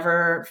off. I'll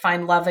never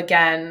find love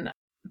again.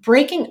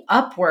 Breaking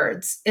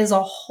upwards is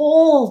a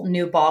whole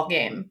new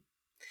ballgame.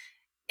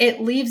 It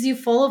leaves you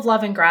full of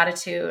love and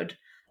gratitude,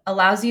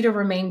 allows you to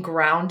remain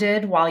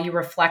grounded while you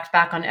reflect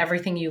back on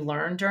everything you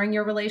learned during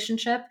your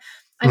relationship.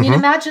 I mean, Mhm.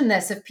 imagine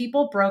this: if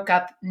people broke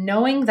up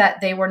knowing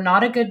that they were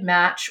not a good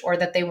match, or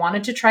that they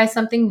wanted to try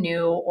something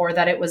new, or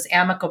that it was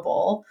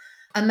amicable.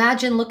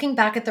 Imagine looking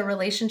back at the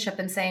relationship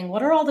and saying,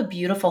 what are all the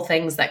beautiful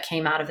things that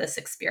came out of this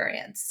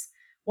experience?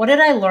 What did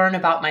I learn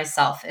about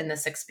myself in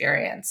this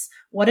experience?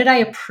 What did I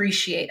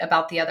appreciate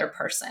about the other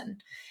person?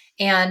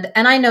 And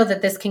I know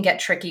that this can get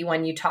tricky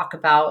when you talk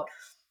about,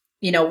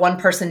 one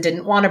person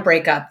didn't want to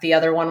break up, the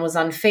other one was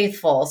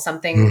unfaithful,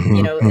 something,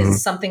 Mhm, mhm.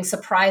 is something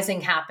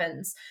surprising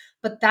happens.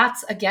 But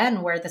that's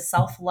again where the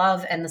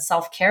self-love and the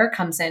self-care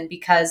comes in,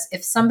 because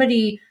if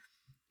somebody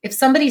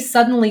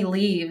suddenly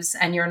leaves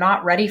and you're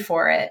not ready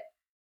for it,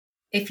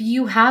 if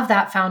you have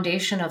that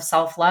foundation of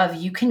self-love,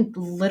 you can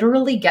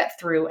literally get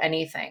through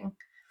anything.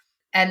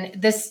 And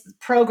this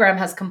program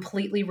has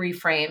completely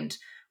reframed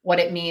what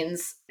it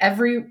means.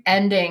 Every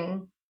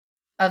ending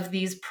of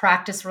these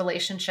practice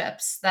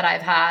relationships that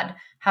I've had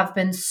have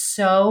been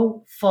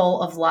so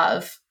full of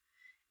love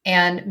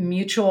and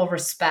mutual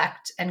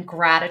respect and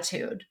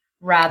gratitude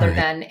rather Right.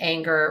 than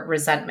anger,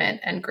 resentment,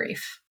 and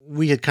grief.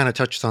 We had kind of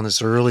touched on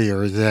this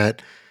earlier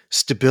that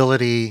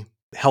stability,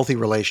 healthy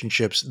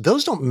relationships,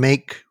 those don't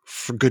make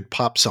for good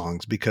pop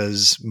songs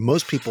because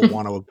most people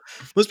want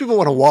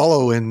to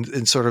wallow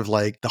in sort of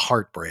like the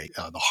heartbreak,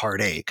 the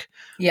heartache,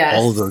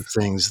 all of Yes. those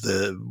things,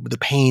 the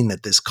pain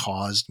that this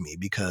caused me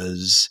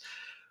because,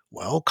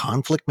 well,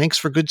 conflict makes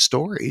for good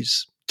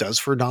stories. Does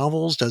for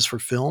novels, does for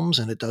films,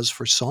 and it does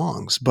for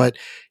songs. But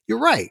you're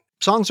right.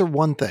 Songs are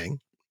one thing.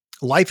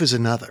 Life is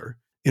another.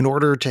 In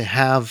order to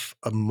have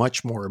a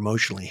much more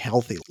emotionally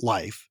healthy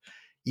life,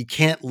 you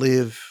can't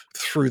live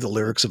through the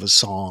lyrics of a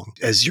song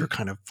as your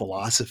kind of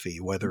philosophy,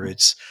 whether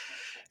it's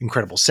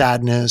incredible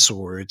sadness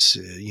or it's,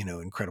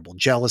 incredible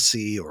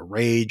jealousy or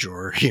rage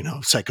or,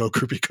 psycho,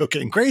 groupie,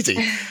 cocaine, crazy.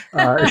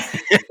 Uh,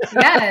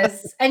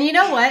 Yes. And you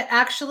know what?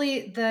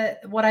 Actually, the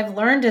what I've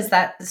learned is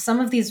that some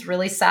of these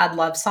really sad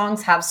love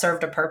songs have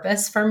served a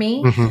purpose for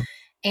me. mhm.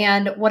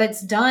 And what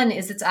it's done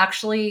is it's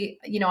actually,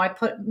 I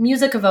put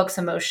music evokes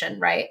emotion,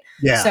 right?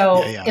 Yeah, yeah,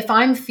 So yeah. if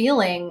I'm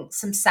feeling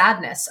some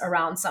sadness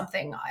around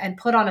something and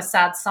put on a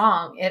sad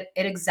song, it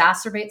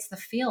exacerbates the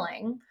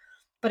feeling.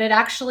 But it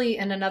actually,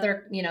 and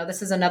another,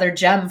 this is another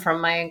gem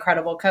from my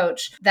incredible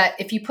coach, that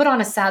if you put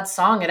on a sad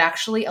song, it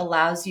actually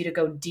allows you to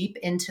go deep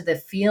into the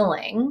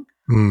feeling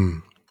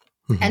Mm,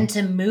 mhm. and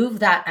to move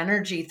that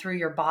energy through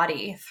your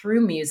body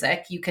through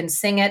music. You can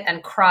sing it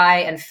and cry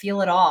and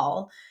feel it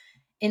all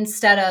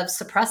instead of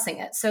suppressing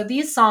it. So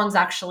these songs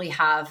actually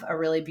have a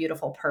really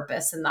beautiful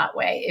purpose in that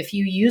way. If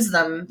you use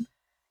them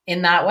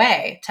in that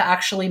way to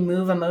actually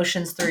move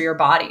emotions through your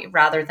body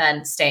rather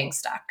than staying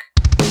stuck.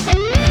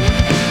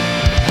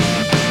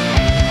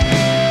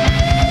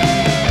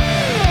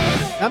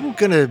 I'm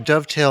going to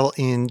dovetail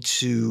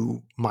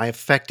into my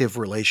effective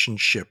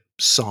relationship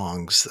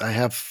songs. I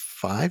have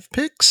 5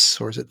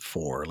 picks, or is it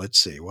 4? Let's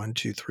see. 1,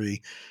 2,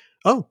 3.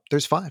 Oh,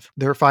 there's 5.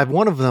 There are 5.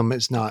 One of them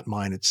is not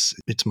mine.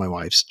 It's my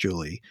wife's,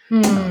 Julie.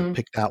 Hmm.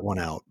 Picked that one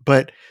out.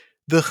 But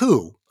The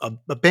Who,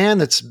 a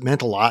band that's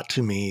meant a lot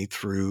to me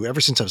through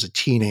ever since I was a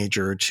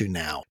teenager to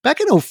now.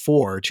 Back in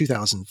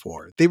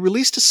 2004, they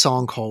released a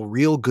song called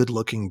Real Good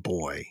Looking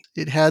Boy.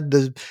 It had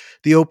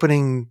the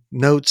opening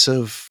notes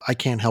of I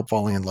Can't Help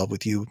Falling in Love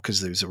with You because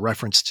there's a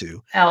reference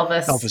to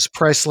Elvis. Elvis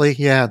Presley.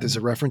 Yeah, there's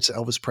a reference to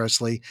Elvis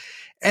Presley.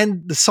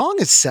 And the song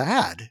is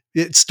sad.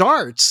 It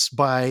starts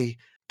by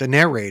the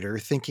narrator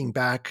thinking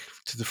back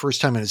to the first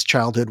time in his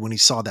childhood when he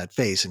saw that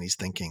face and he's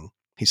thinking,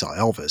 he saw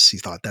Elvis. He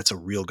thought that's a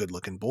real good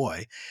looking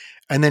boy.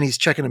 And then he's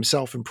checking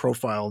himself in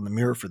profile in the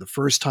mirror for the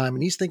first time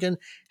and he's thinking,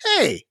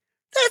 hey,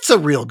 that's a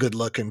real good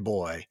looking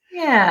boy.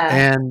 Yeah.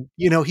 And,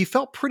 he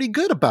felt pretty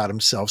good about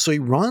himself. So he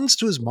runs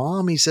to his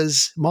mom. He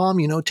says, Mom,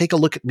 take a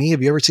look at me.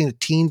 Have you ever seen a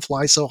teen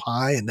fly so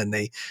high? And then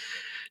they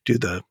do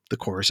the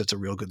chorus. That's a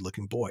real good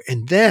looking boy.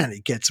 And then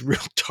it gets real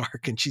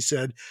dark. And she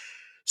said,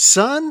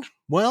 son,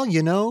 well,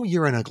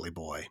 you're an ugly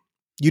boy.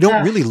 You don't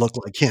Ugh. really look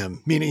like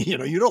him, meaning,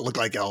 you don't look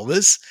like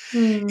Elvis.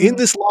 In Hmm.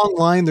 this long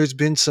line, there's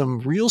been some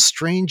real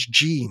strange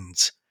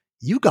genes.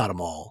 You got them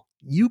all.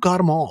 You got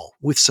them all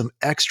with some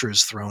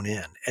extras thrown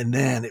in. And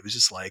then it was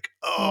just like,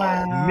 oh,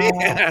 Wow.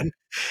 man.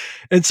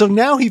 And so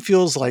now he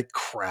feels like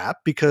crap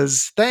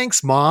because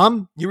thanks,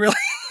 mom. You really,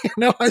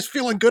 I was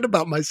feeling good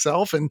about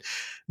myself and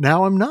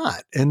now I'm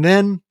not. And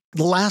then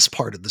the last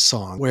part of the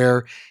song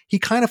where he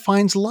kind of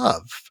finds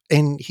love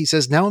and he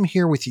says, now I'm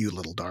here with you,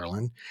 little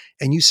darling.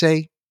 And you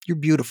say, you're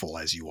beautiful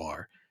as you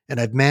are. And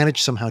I've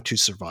managed somehow to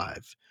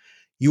survive.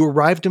 You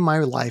arrived in my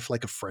life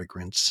like a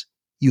fragrance.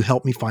 You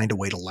helped me find a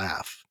way to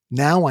laugh.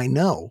 Now I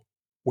know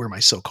where my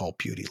so called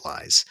beauty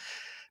lies.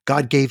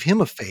 God gave him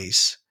a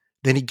face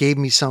Then he gave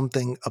me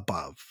something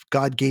above.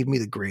 God gave me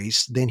the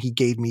grace. Then he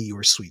gave me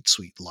your sweet,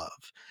 sweet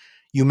love.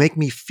 You make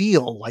me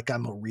feel like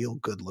I'm a real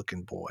good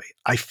looking boy.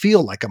 I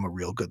feel like I'm a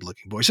real good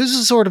looking boy. So this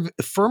is sort of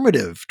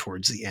affirmative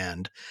towards the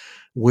end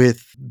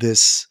with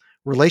this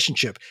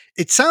relationship.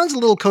 It sounds a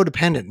little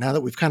codependent now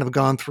that we've kind of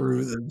gone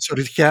through the sort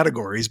of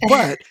categories,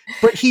 but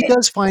he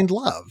does find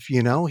love,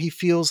 you know? He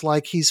feels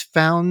like he's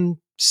found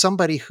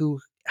somebody who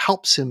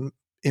helps him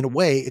in a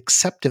way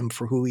accept him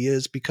for who he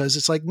is, because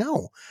it's like,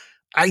 no,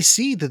 I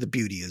see that the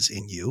beauty is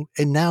in you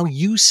and now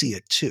you see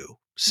it too.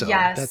 So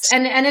Yes. that's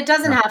And it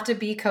doesn't yeah. have to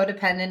be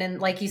codependent. And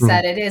like you Mhm.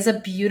 said, it is a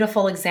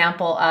beautiful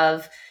example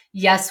of,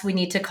 yes, we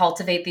need to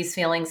cultivate these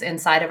feelings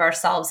inside of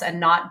ourselves and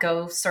not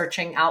go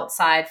searching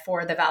outside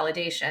for the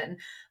validation.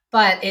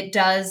 But it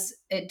does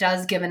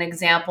give an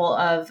example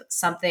of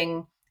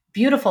something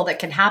beautiful that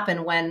can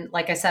happen when,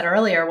 like I said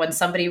earlier, when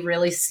somebody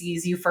really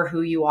sees you for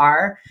who you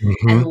are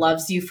and Mhm.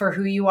 loves you for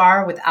who you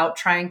are without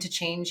trying to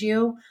change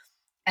you.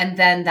 And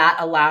then that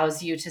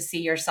allows you to see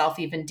yourself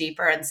even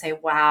deeper and say,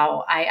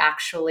 wow,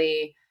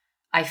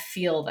 I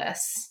feel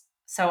this.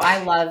 So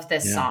I love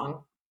this Yeah.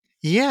 song.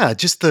 Yeah,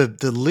 just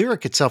the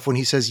lyric itself when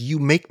he says, "You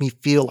make me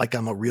feel like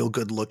I'm a real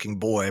good-looking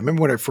boy." I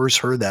remember when I first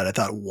heard that, I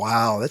thought,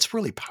 "Wow, that's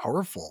really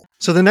powerful."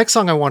 So the next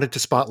song I wanted to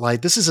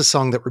spotlight, this is a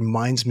song that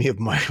reminds me of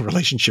my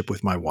relationship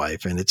with my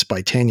wife, and it's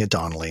by Tanya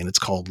Donnelly, and it's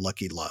called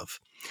 "Lucky Love."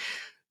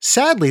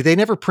 Sadly, they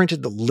never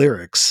printed the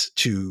lyrics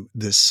to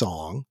this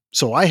song,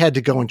 so I had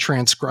to go and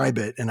transcribe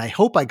it, and I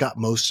hope I got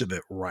most of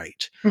it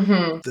right.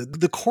 Hmm.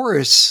 The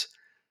chorus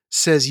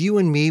says, "You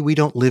and me, we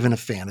don't live in a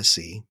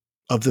fantasy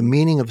of the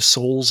meaning of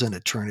souls and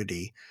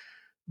eternity.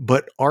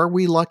 But are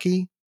we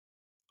lucky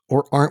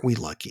or aren't we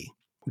lucky?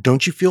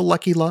 Don't you feel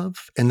lucky,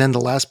 love?" And then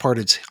the last part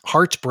is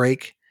hearts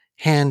break,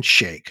 hands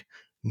shake.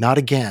 Not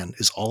again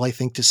is all I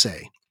think to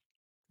say.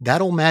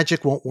 That old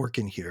magic won't work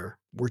in here.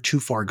 We're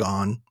too far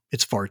gone.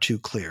 It's far too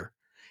clear.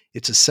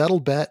 It's a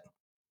settled bet.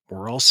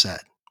 We're all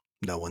set.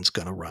 No one's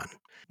going to run.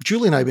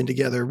 Julie and I have been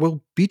together.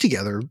 We'll be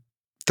together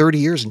 30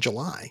 years in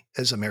July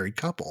as a married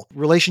couple.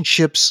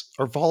 Relationships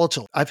are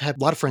volatile. I've had a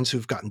lot of friends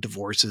who've gotten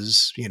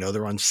divorces. You know,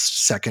 they're on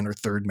second or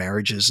third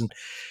marriages.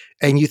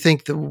 And you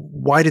think,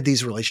 why did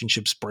these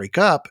relationships break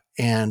up?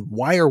 And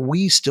why are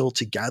we still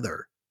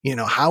together? You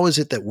know, how is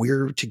it that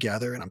we're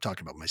together? And I'm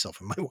talking about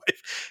myself and my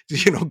wife,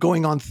 you know,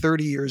 going on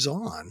 30 years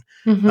on,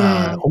 Hmm.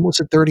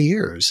 almost at 30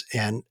 years.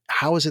 And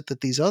how is it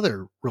that these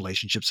other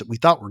relationships that we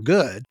thought were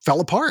good fell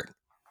apart?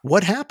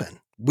 What happened?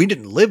 We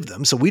didn't live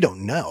them, so we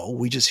don't know.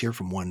 We just hear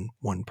from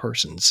one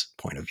person's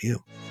point of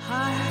view.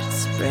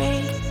 Hearts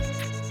break,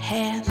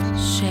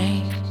 hands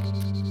shake.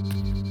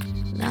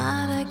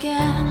 Not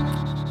again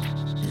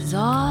is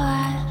all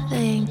I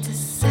think to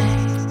say.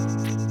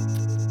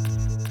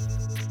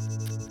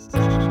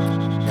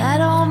 That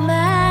old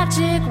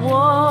magic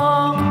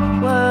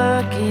won't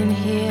work in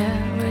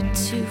here. We're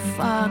too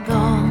far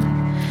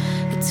gone.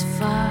 It's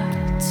far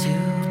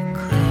too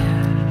clear.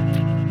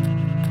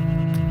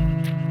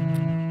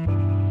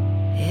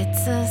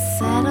 It's a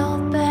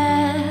settled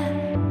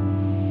bet.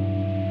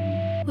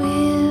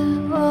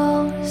 We're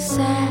all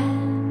set.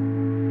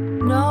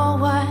 No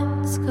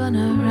one's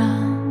gonna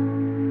run.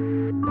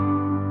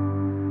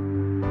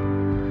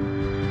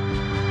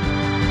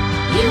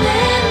 You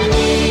and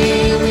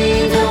me,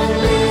 we don't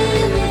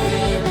live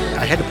in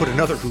I had to put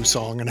another Who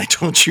song, and I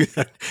told you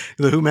that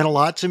the Who meant a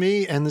lot to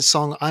me. And the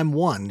song "I'm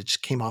One," it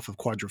just came off of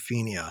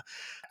Quadrophenia.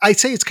 I'd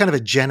say it's kind of a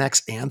Gen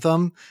X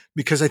anthem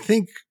because I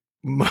think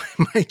my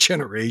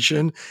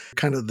generation,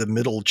 kind of the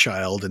middle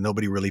child, and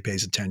nobody really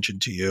pays attention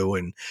to you.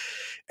 And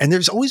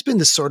there's always been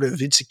this sort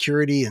of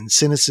insecurity and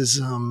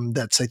cynicism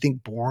that's, I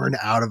think, born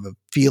out of a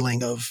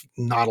feeling of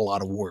not a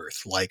lot of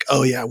worth. Like,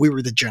 oh yeah, we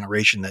were the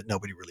generation that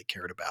nobody really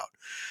cared about.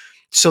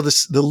 So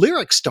the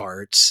lyric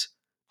starts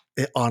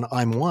on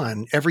 "I'm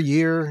One." Every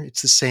year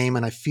it's the same,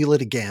 and I feel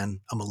it again.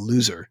 I'm a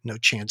loser, no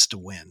chance to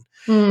win.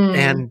 Mm.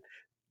 And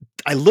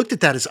I looked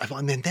at that as, I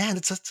thought, man,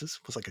 this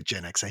was like a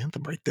Gen X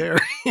anthem right there.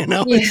 You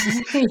know, Yeah.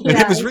 and it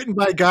Yeah. was written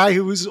by a guy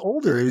who was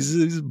older. He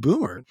was a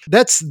boomer.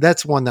 That's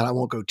one that I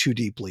won't go too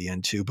deeply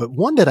into, but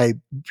one that I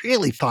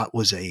really thought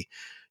was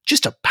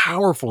just a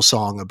powerful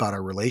song about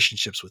our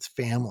relationships with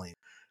family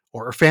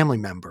or a family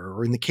member,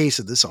 or in the case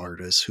of this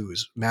artist who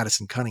is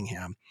Madison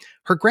Cunningham,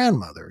 her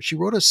grandmother. She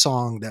wrote a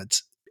song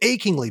that's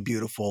achingly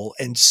beautiful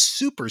and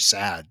super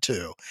sad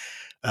too.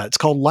 It's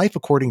called "Life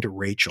According to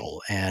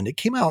Rachel," and it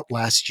came out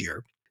last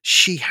year.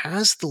 She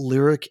has the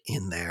lyric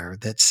in there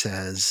that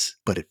says,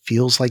 "But it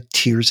feels like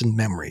tears and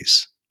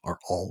memories are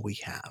all we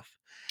have."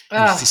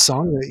 And it's the Oh,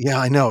 song that, yeah,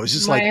 I know. It's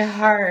just like, my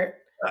heart.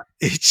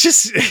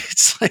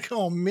 it's like,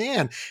 oh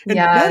man. And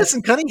Yes.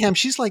 Madison Cunningham,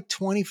 she's like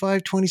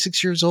 25,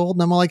 26 years old.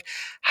 And I'm like,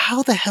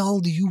 how the hell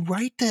do you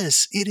write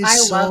this? It is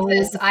I love so,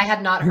 this. I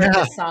had not heard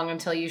yeah. this song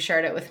until you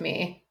shared it with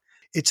me.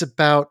 It's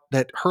about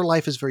that her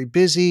life is very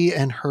busy,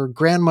 and her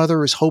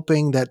grandmother is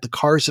hoping that the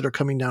cars that are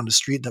coming down the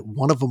street, that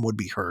one of them would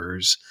be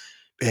hers.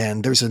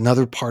 And there's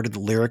another part of the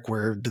lyric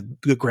where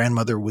the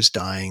grandmother was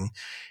dying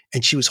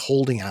and she was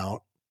holding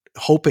out,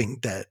 hoping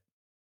that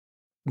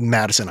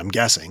Madison, I'm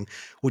guessing,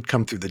 would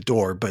come through the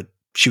door, but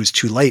she was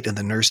too late. And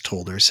the nurse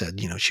told her,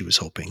 said, she was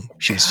holding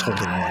on,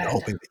 God.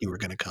 hoping that you were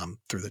going to come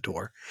through the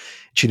door.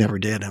 She never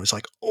did. And I was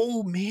like,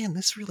 oh man,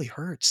 this really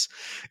hurts,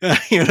 but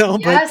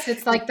Yes,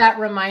 it's like that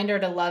reminder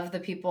to love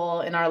the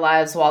people in our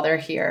lives while they're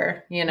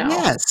here,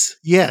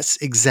 yes,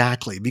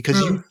 exactly. Because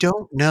Mm. you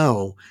don't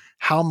know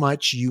how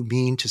much you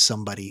mean to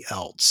somebody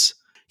else.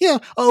 Yeah.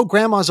 Oh,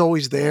 grandma's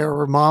always there,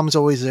 or mom's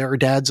always there, or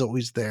dad's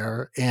always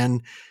there.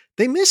 And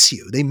they miss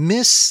you. They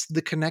miss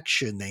the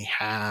connection they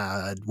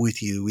had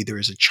with you, either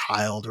as a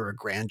child or a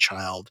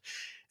grandchild.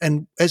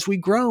 And as we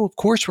grow, of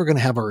course, we're going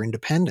to have our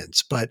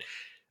independence. But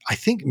I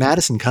think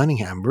Madison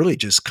Cunningham really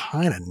just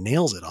kind of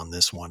nails it on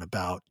this one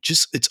about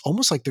it's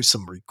almost like there's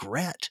some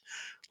regret.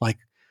 Like,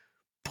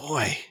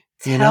 boy,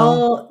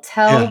 Tell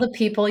Yeah. the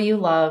people you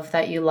love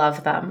that you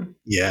love them.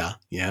 Yeah.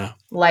 Yeah.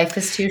 Life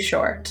is too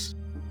short.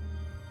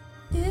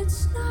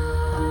 It's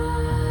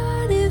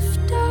not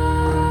if,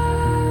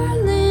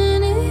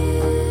 darling,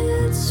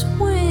 it's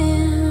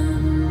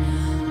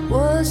when.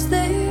 Was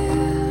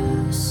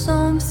there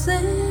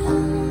something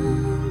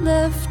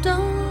left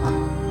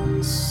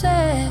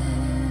unsaid?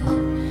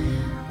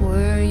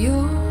 Were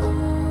your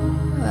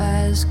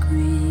eyes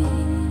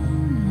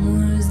green?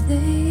 Were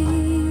they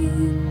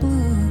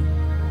blue?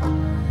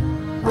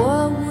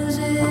 What was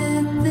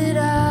it that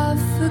I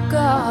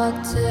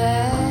forgot to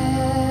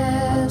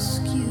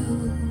ask you?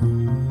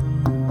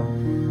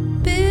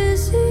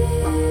 Busy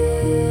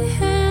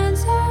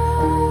hands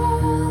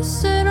are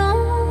set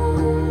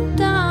on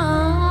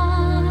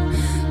down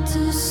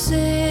to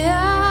say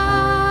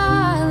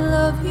I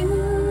love you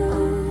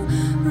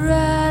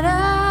right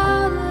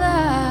out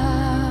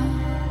loud.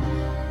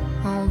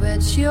 I'll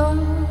bet you're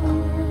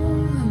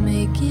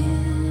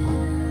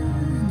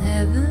making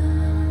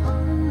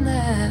heaven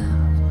laugh,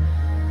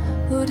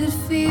 but it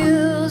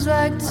feels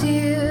like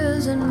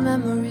tears and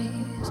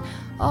memories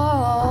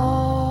all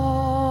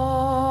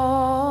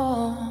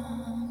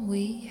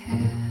we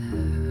have.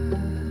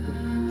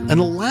 And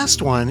the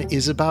last one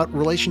is about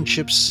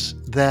relationships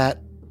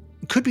that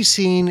could be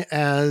seen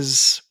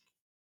as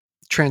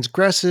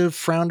transgressive,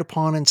 frowned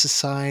upon in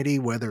society,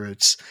 whether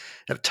it's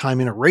at a time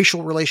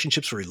interracial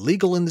relationships were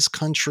illegal in this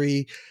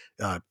country.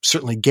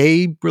 Certainly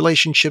gay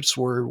relationships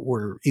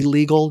were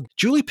illegal.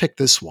 Julie picked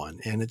this one,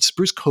 and it's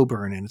Bruce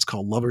Cockburn, and it's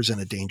called Lovers in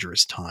a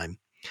Dangerous Time.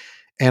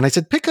 And I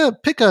said, pick a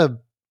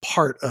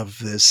part of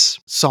this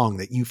song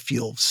that you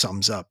feel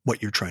sums up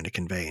what you're trying to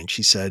convey. And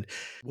she said,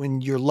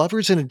 when your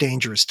lover's in a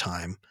dangerous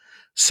time,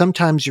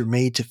 sometimes you're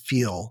made to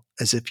feel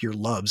as if your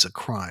love's a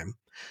crime,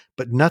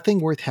 but nothing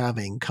worth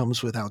having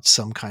comes without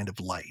some kind of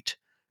light.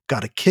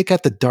 Got to kick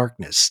at the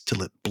darkness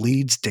till it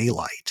bleeds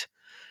daylight.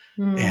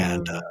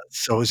 And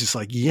so I was just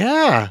like,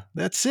 yeah,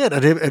 that's it.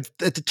 At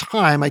the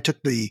time, I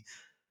took the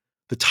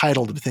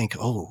title to think,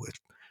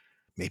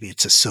 maybe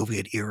it's a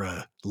Soviet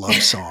era love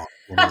song.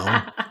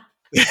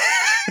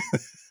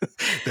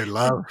 Their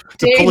love.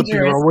 The Dangerous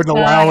Politburo wouldn't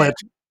allow time. it.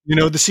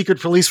 The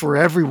secret police were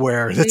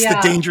everywhere. That's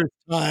Yeah. the dangerous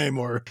time.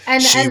 Or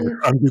And- she and- was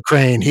from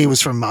Ukraine. He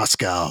was from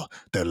Moscow.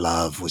 Their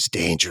love was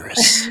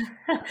dangerous.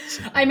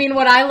 I mean,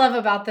 what I love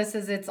about this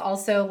is it's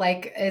also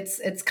like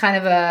it's kind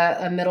of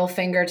a middle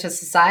finger to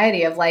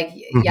society of like,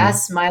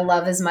 yes, my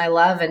love is my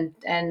love,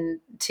 and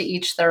to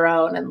each their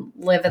own, and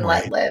live and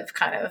let Right. live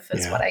kind of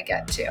is Yeah. what I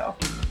get to.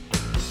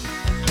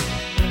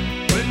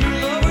 When your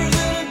lover's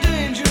in a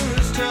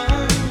dangerous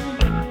time,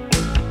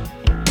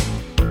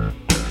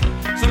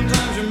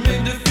 sometimes you're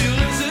made to feel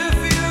as if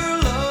your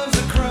love's a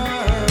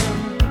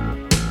crime.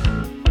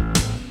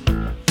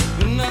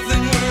 But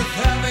nothing worth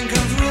having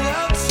comes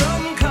without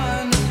some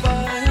kind of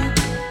fight.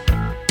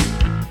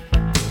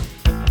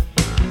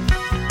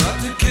 Got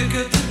to kick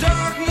at the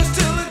darkness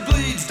till it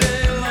bleeds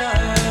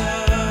daylight.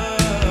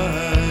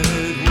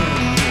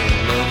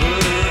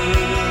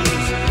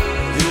 Lovers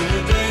in a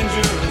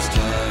dangerous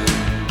time.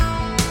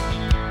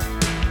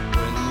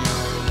 When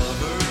your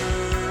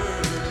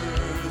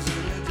lovers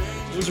in a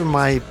dangerous Those are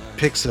my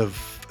picks of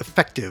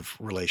effective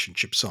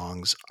relationship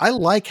songs. I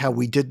like how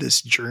we did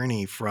this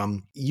journey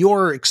from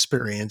your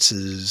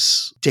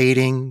experiences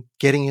dating,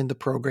 getting in the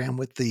program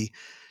with the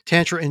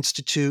Tantra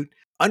Institute,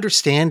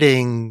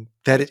 understanding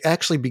that it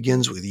actually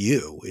begins with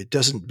you. It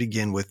doesn't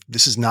begin with,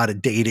 this is not a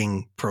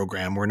dating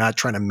program. We're not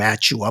trying to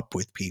match you up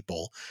with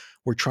people.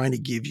 We're trying to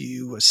give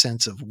you a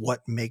sense of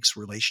what makes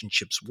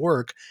relationships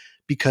work,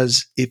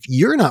 because if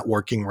you're not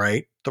working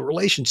right, the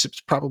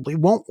relationships probably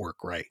won't work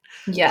right.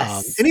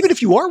 Yes. And even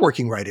if you are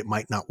working right, it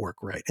might not work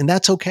right. And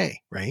that's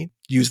okay, right?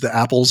 Use the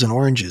apples and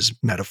oranges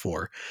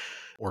metaphor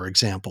or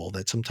example,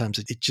 that sometimes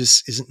it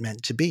just isn't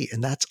meant to be.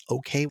 And that's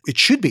okay. It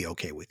should be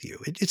okay with you.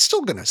 It's still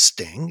going to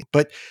sting,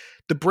 but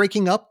the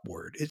breaking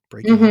upward is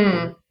breaking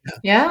upward.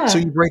 Yeah. So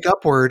you break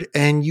upward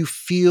and you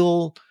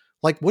feel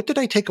like, what did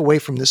I take away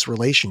from this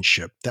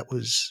relationship that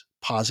was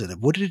positive?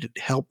 What did it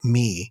help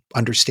me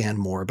understand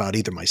more about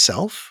either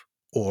myself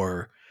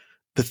or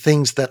the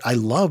things that I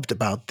loved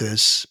about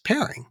this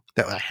pairing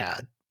that I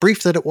had,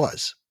 brief that it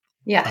was?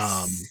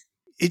 Yes.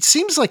 It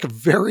seems like a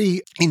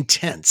very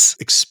intense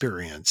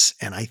experience.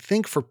 And I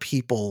think for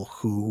people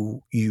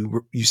who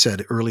you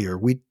said earlier,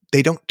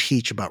 they don't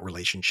teach about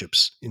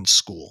relationships in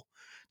school.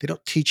 They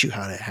don't teach you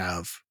how to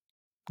have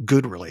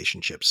good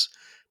relationships,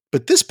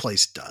 but this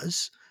place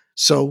does.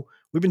 So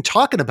we've been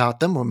talking about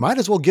them. We might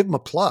as well give them a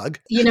plug.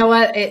 You know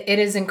what? It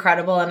is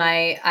incredible. And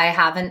I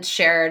haven't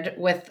shared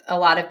with a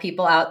lot of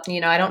people out,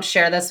 I don't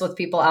share this with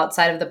people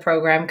outside of the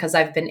program because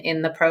I've been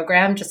in the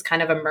program, just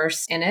kind of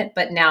immersed in it.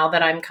 But now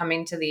that I'm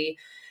coming to the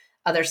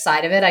other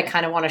side of it, I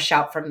kind of want to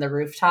shout from the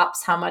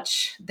rooftops how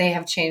much they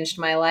have changed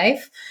my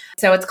life.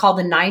 So it's called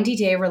the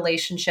 90-Day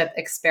Relationship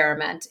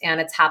Experiment,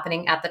 and it's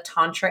happening at the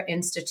Tantra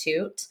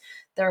Institute.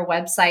 Their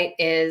website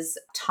is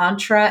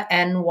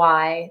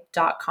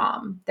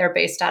tantrany.com. They're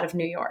based out of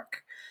New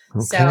York.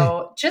 Okay.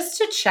 So just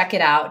to check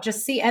it out,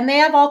 just see, and they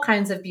have all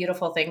kinds of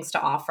beautiful things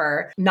to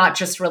offer, not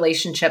just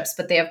relationships,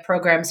 but they have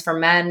programs for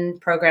men,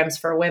 programs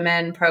for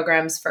women,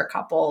 programs for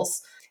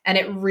couples. And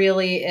it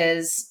really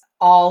is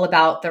all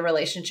about the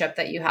relationship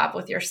that you have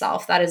with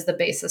yourself. That is the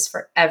basis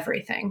for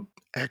everything.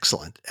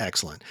 Excellent.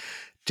 Excellent.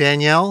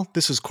 Danielle,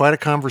 this was quite a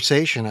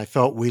conversation. I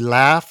felt we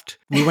laughed.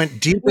 We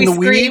went deep in the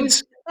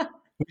weeds. We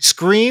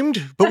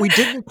screamed, but we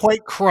didn't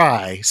quite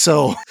cry.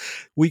 So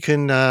we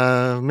can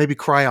maybe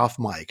cry off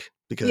mic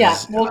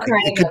because we'll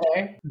cry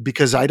together.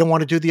 Because I don't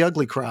want to do the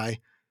ugly cry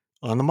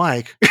on the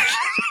mic.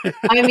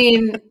 I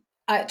mean,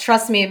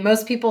 trust me,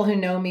 most people who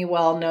know me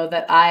well know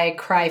that I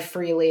cry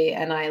freely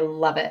and I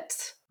love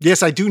it.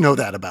 Yes, I do know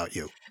that about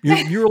you.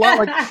 You're a lot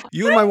like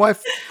you and my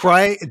wife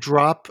cry a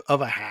drop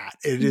of a hat.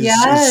 It is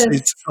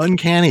it's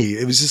uncanny.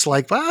 It was just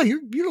like, wow,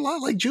 you're a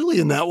lot like Julie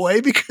in that way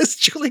because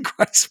Julie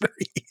cries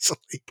very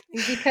easily.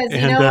 Because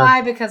you know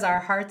why? Because our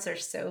hearts are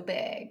so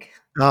big.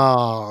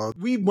 Oh,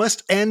 we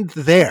must end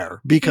there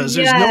because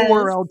there's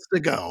nowhere else to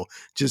go.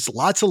 Just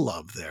lots of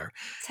love there.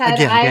 Ted,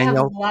 again, I have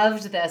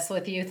loved this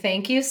with you.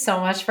 Thank you so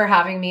much for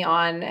having me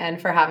on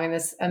and for having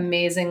this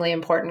amazingly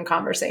important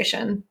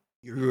conversation.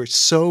 You're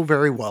so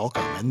very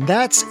welcome. And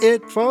that's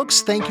it,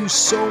 folks. Thank you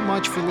so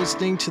much for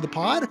listening to the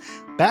pod.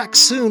 Back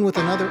soon with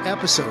another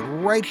episode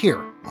right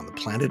here on the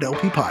Planet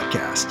LP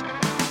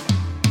Podcast.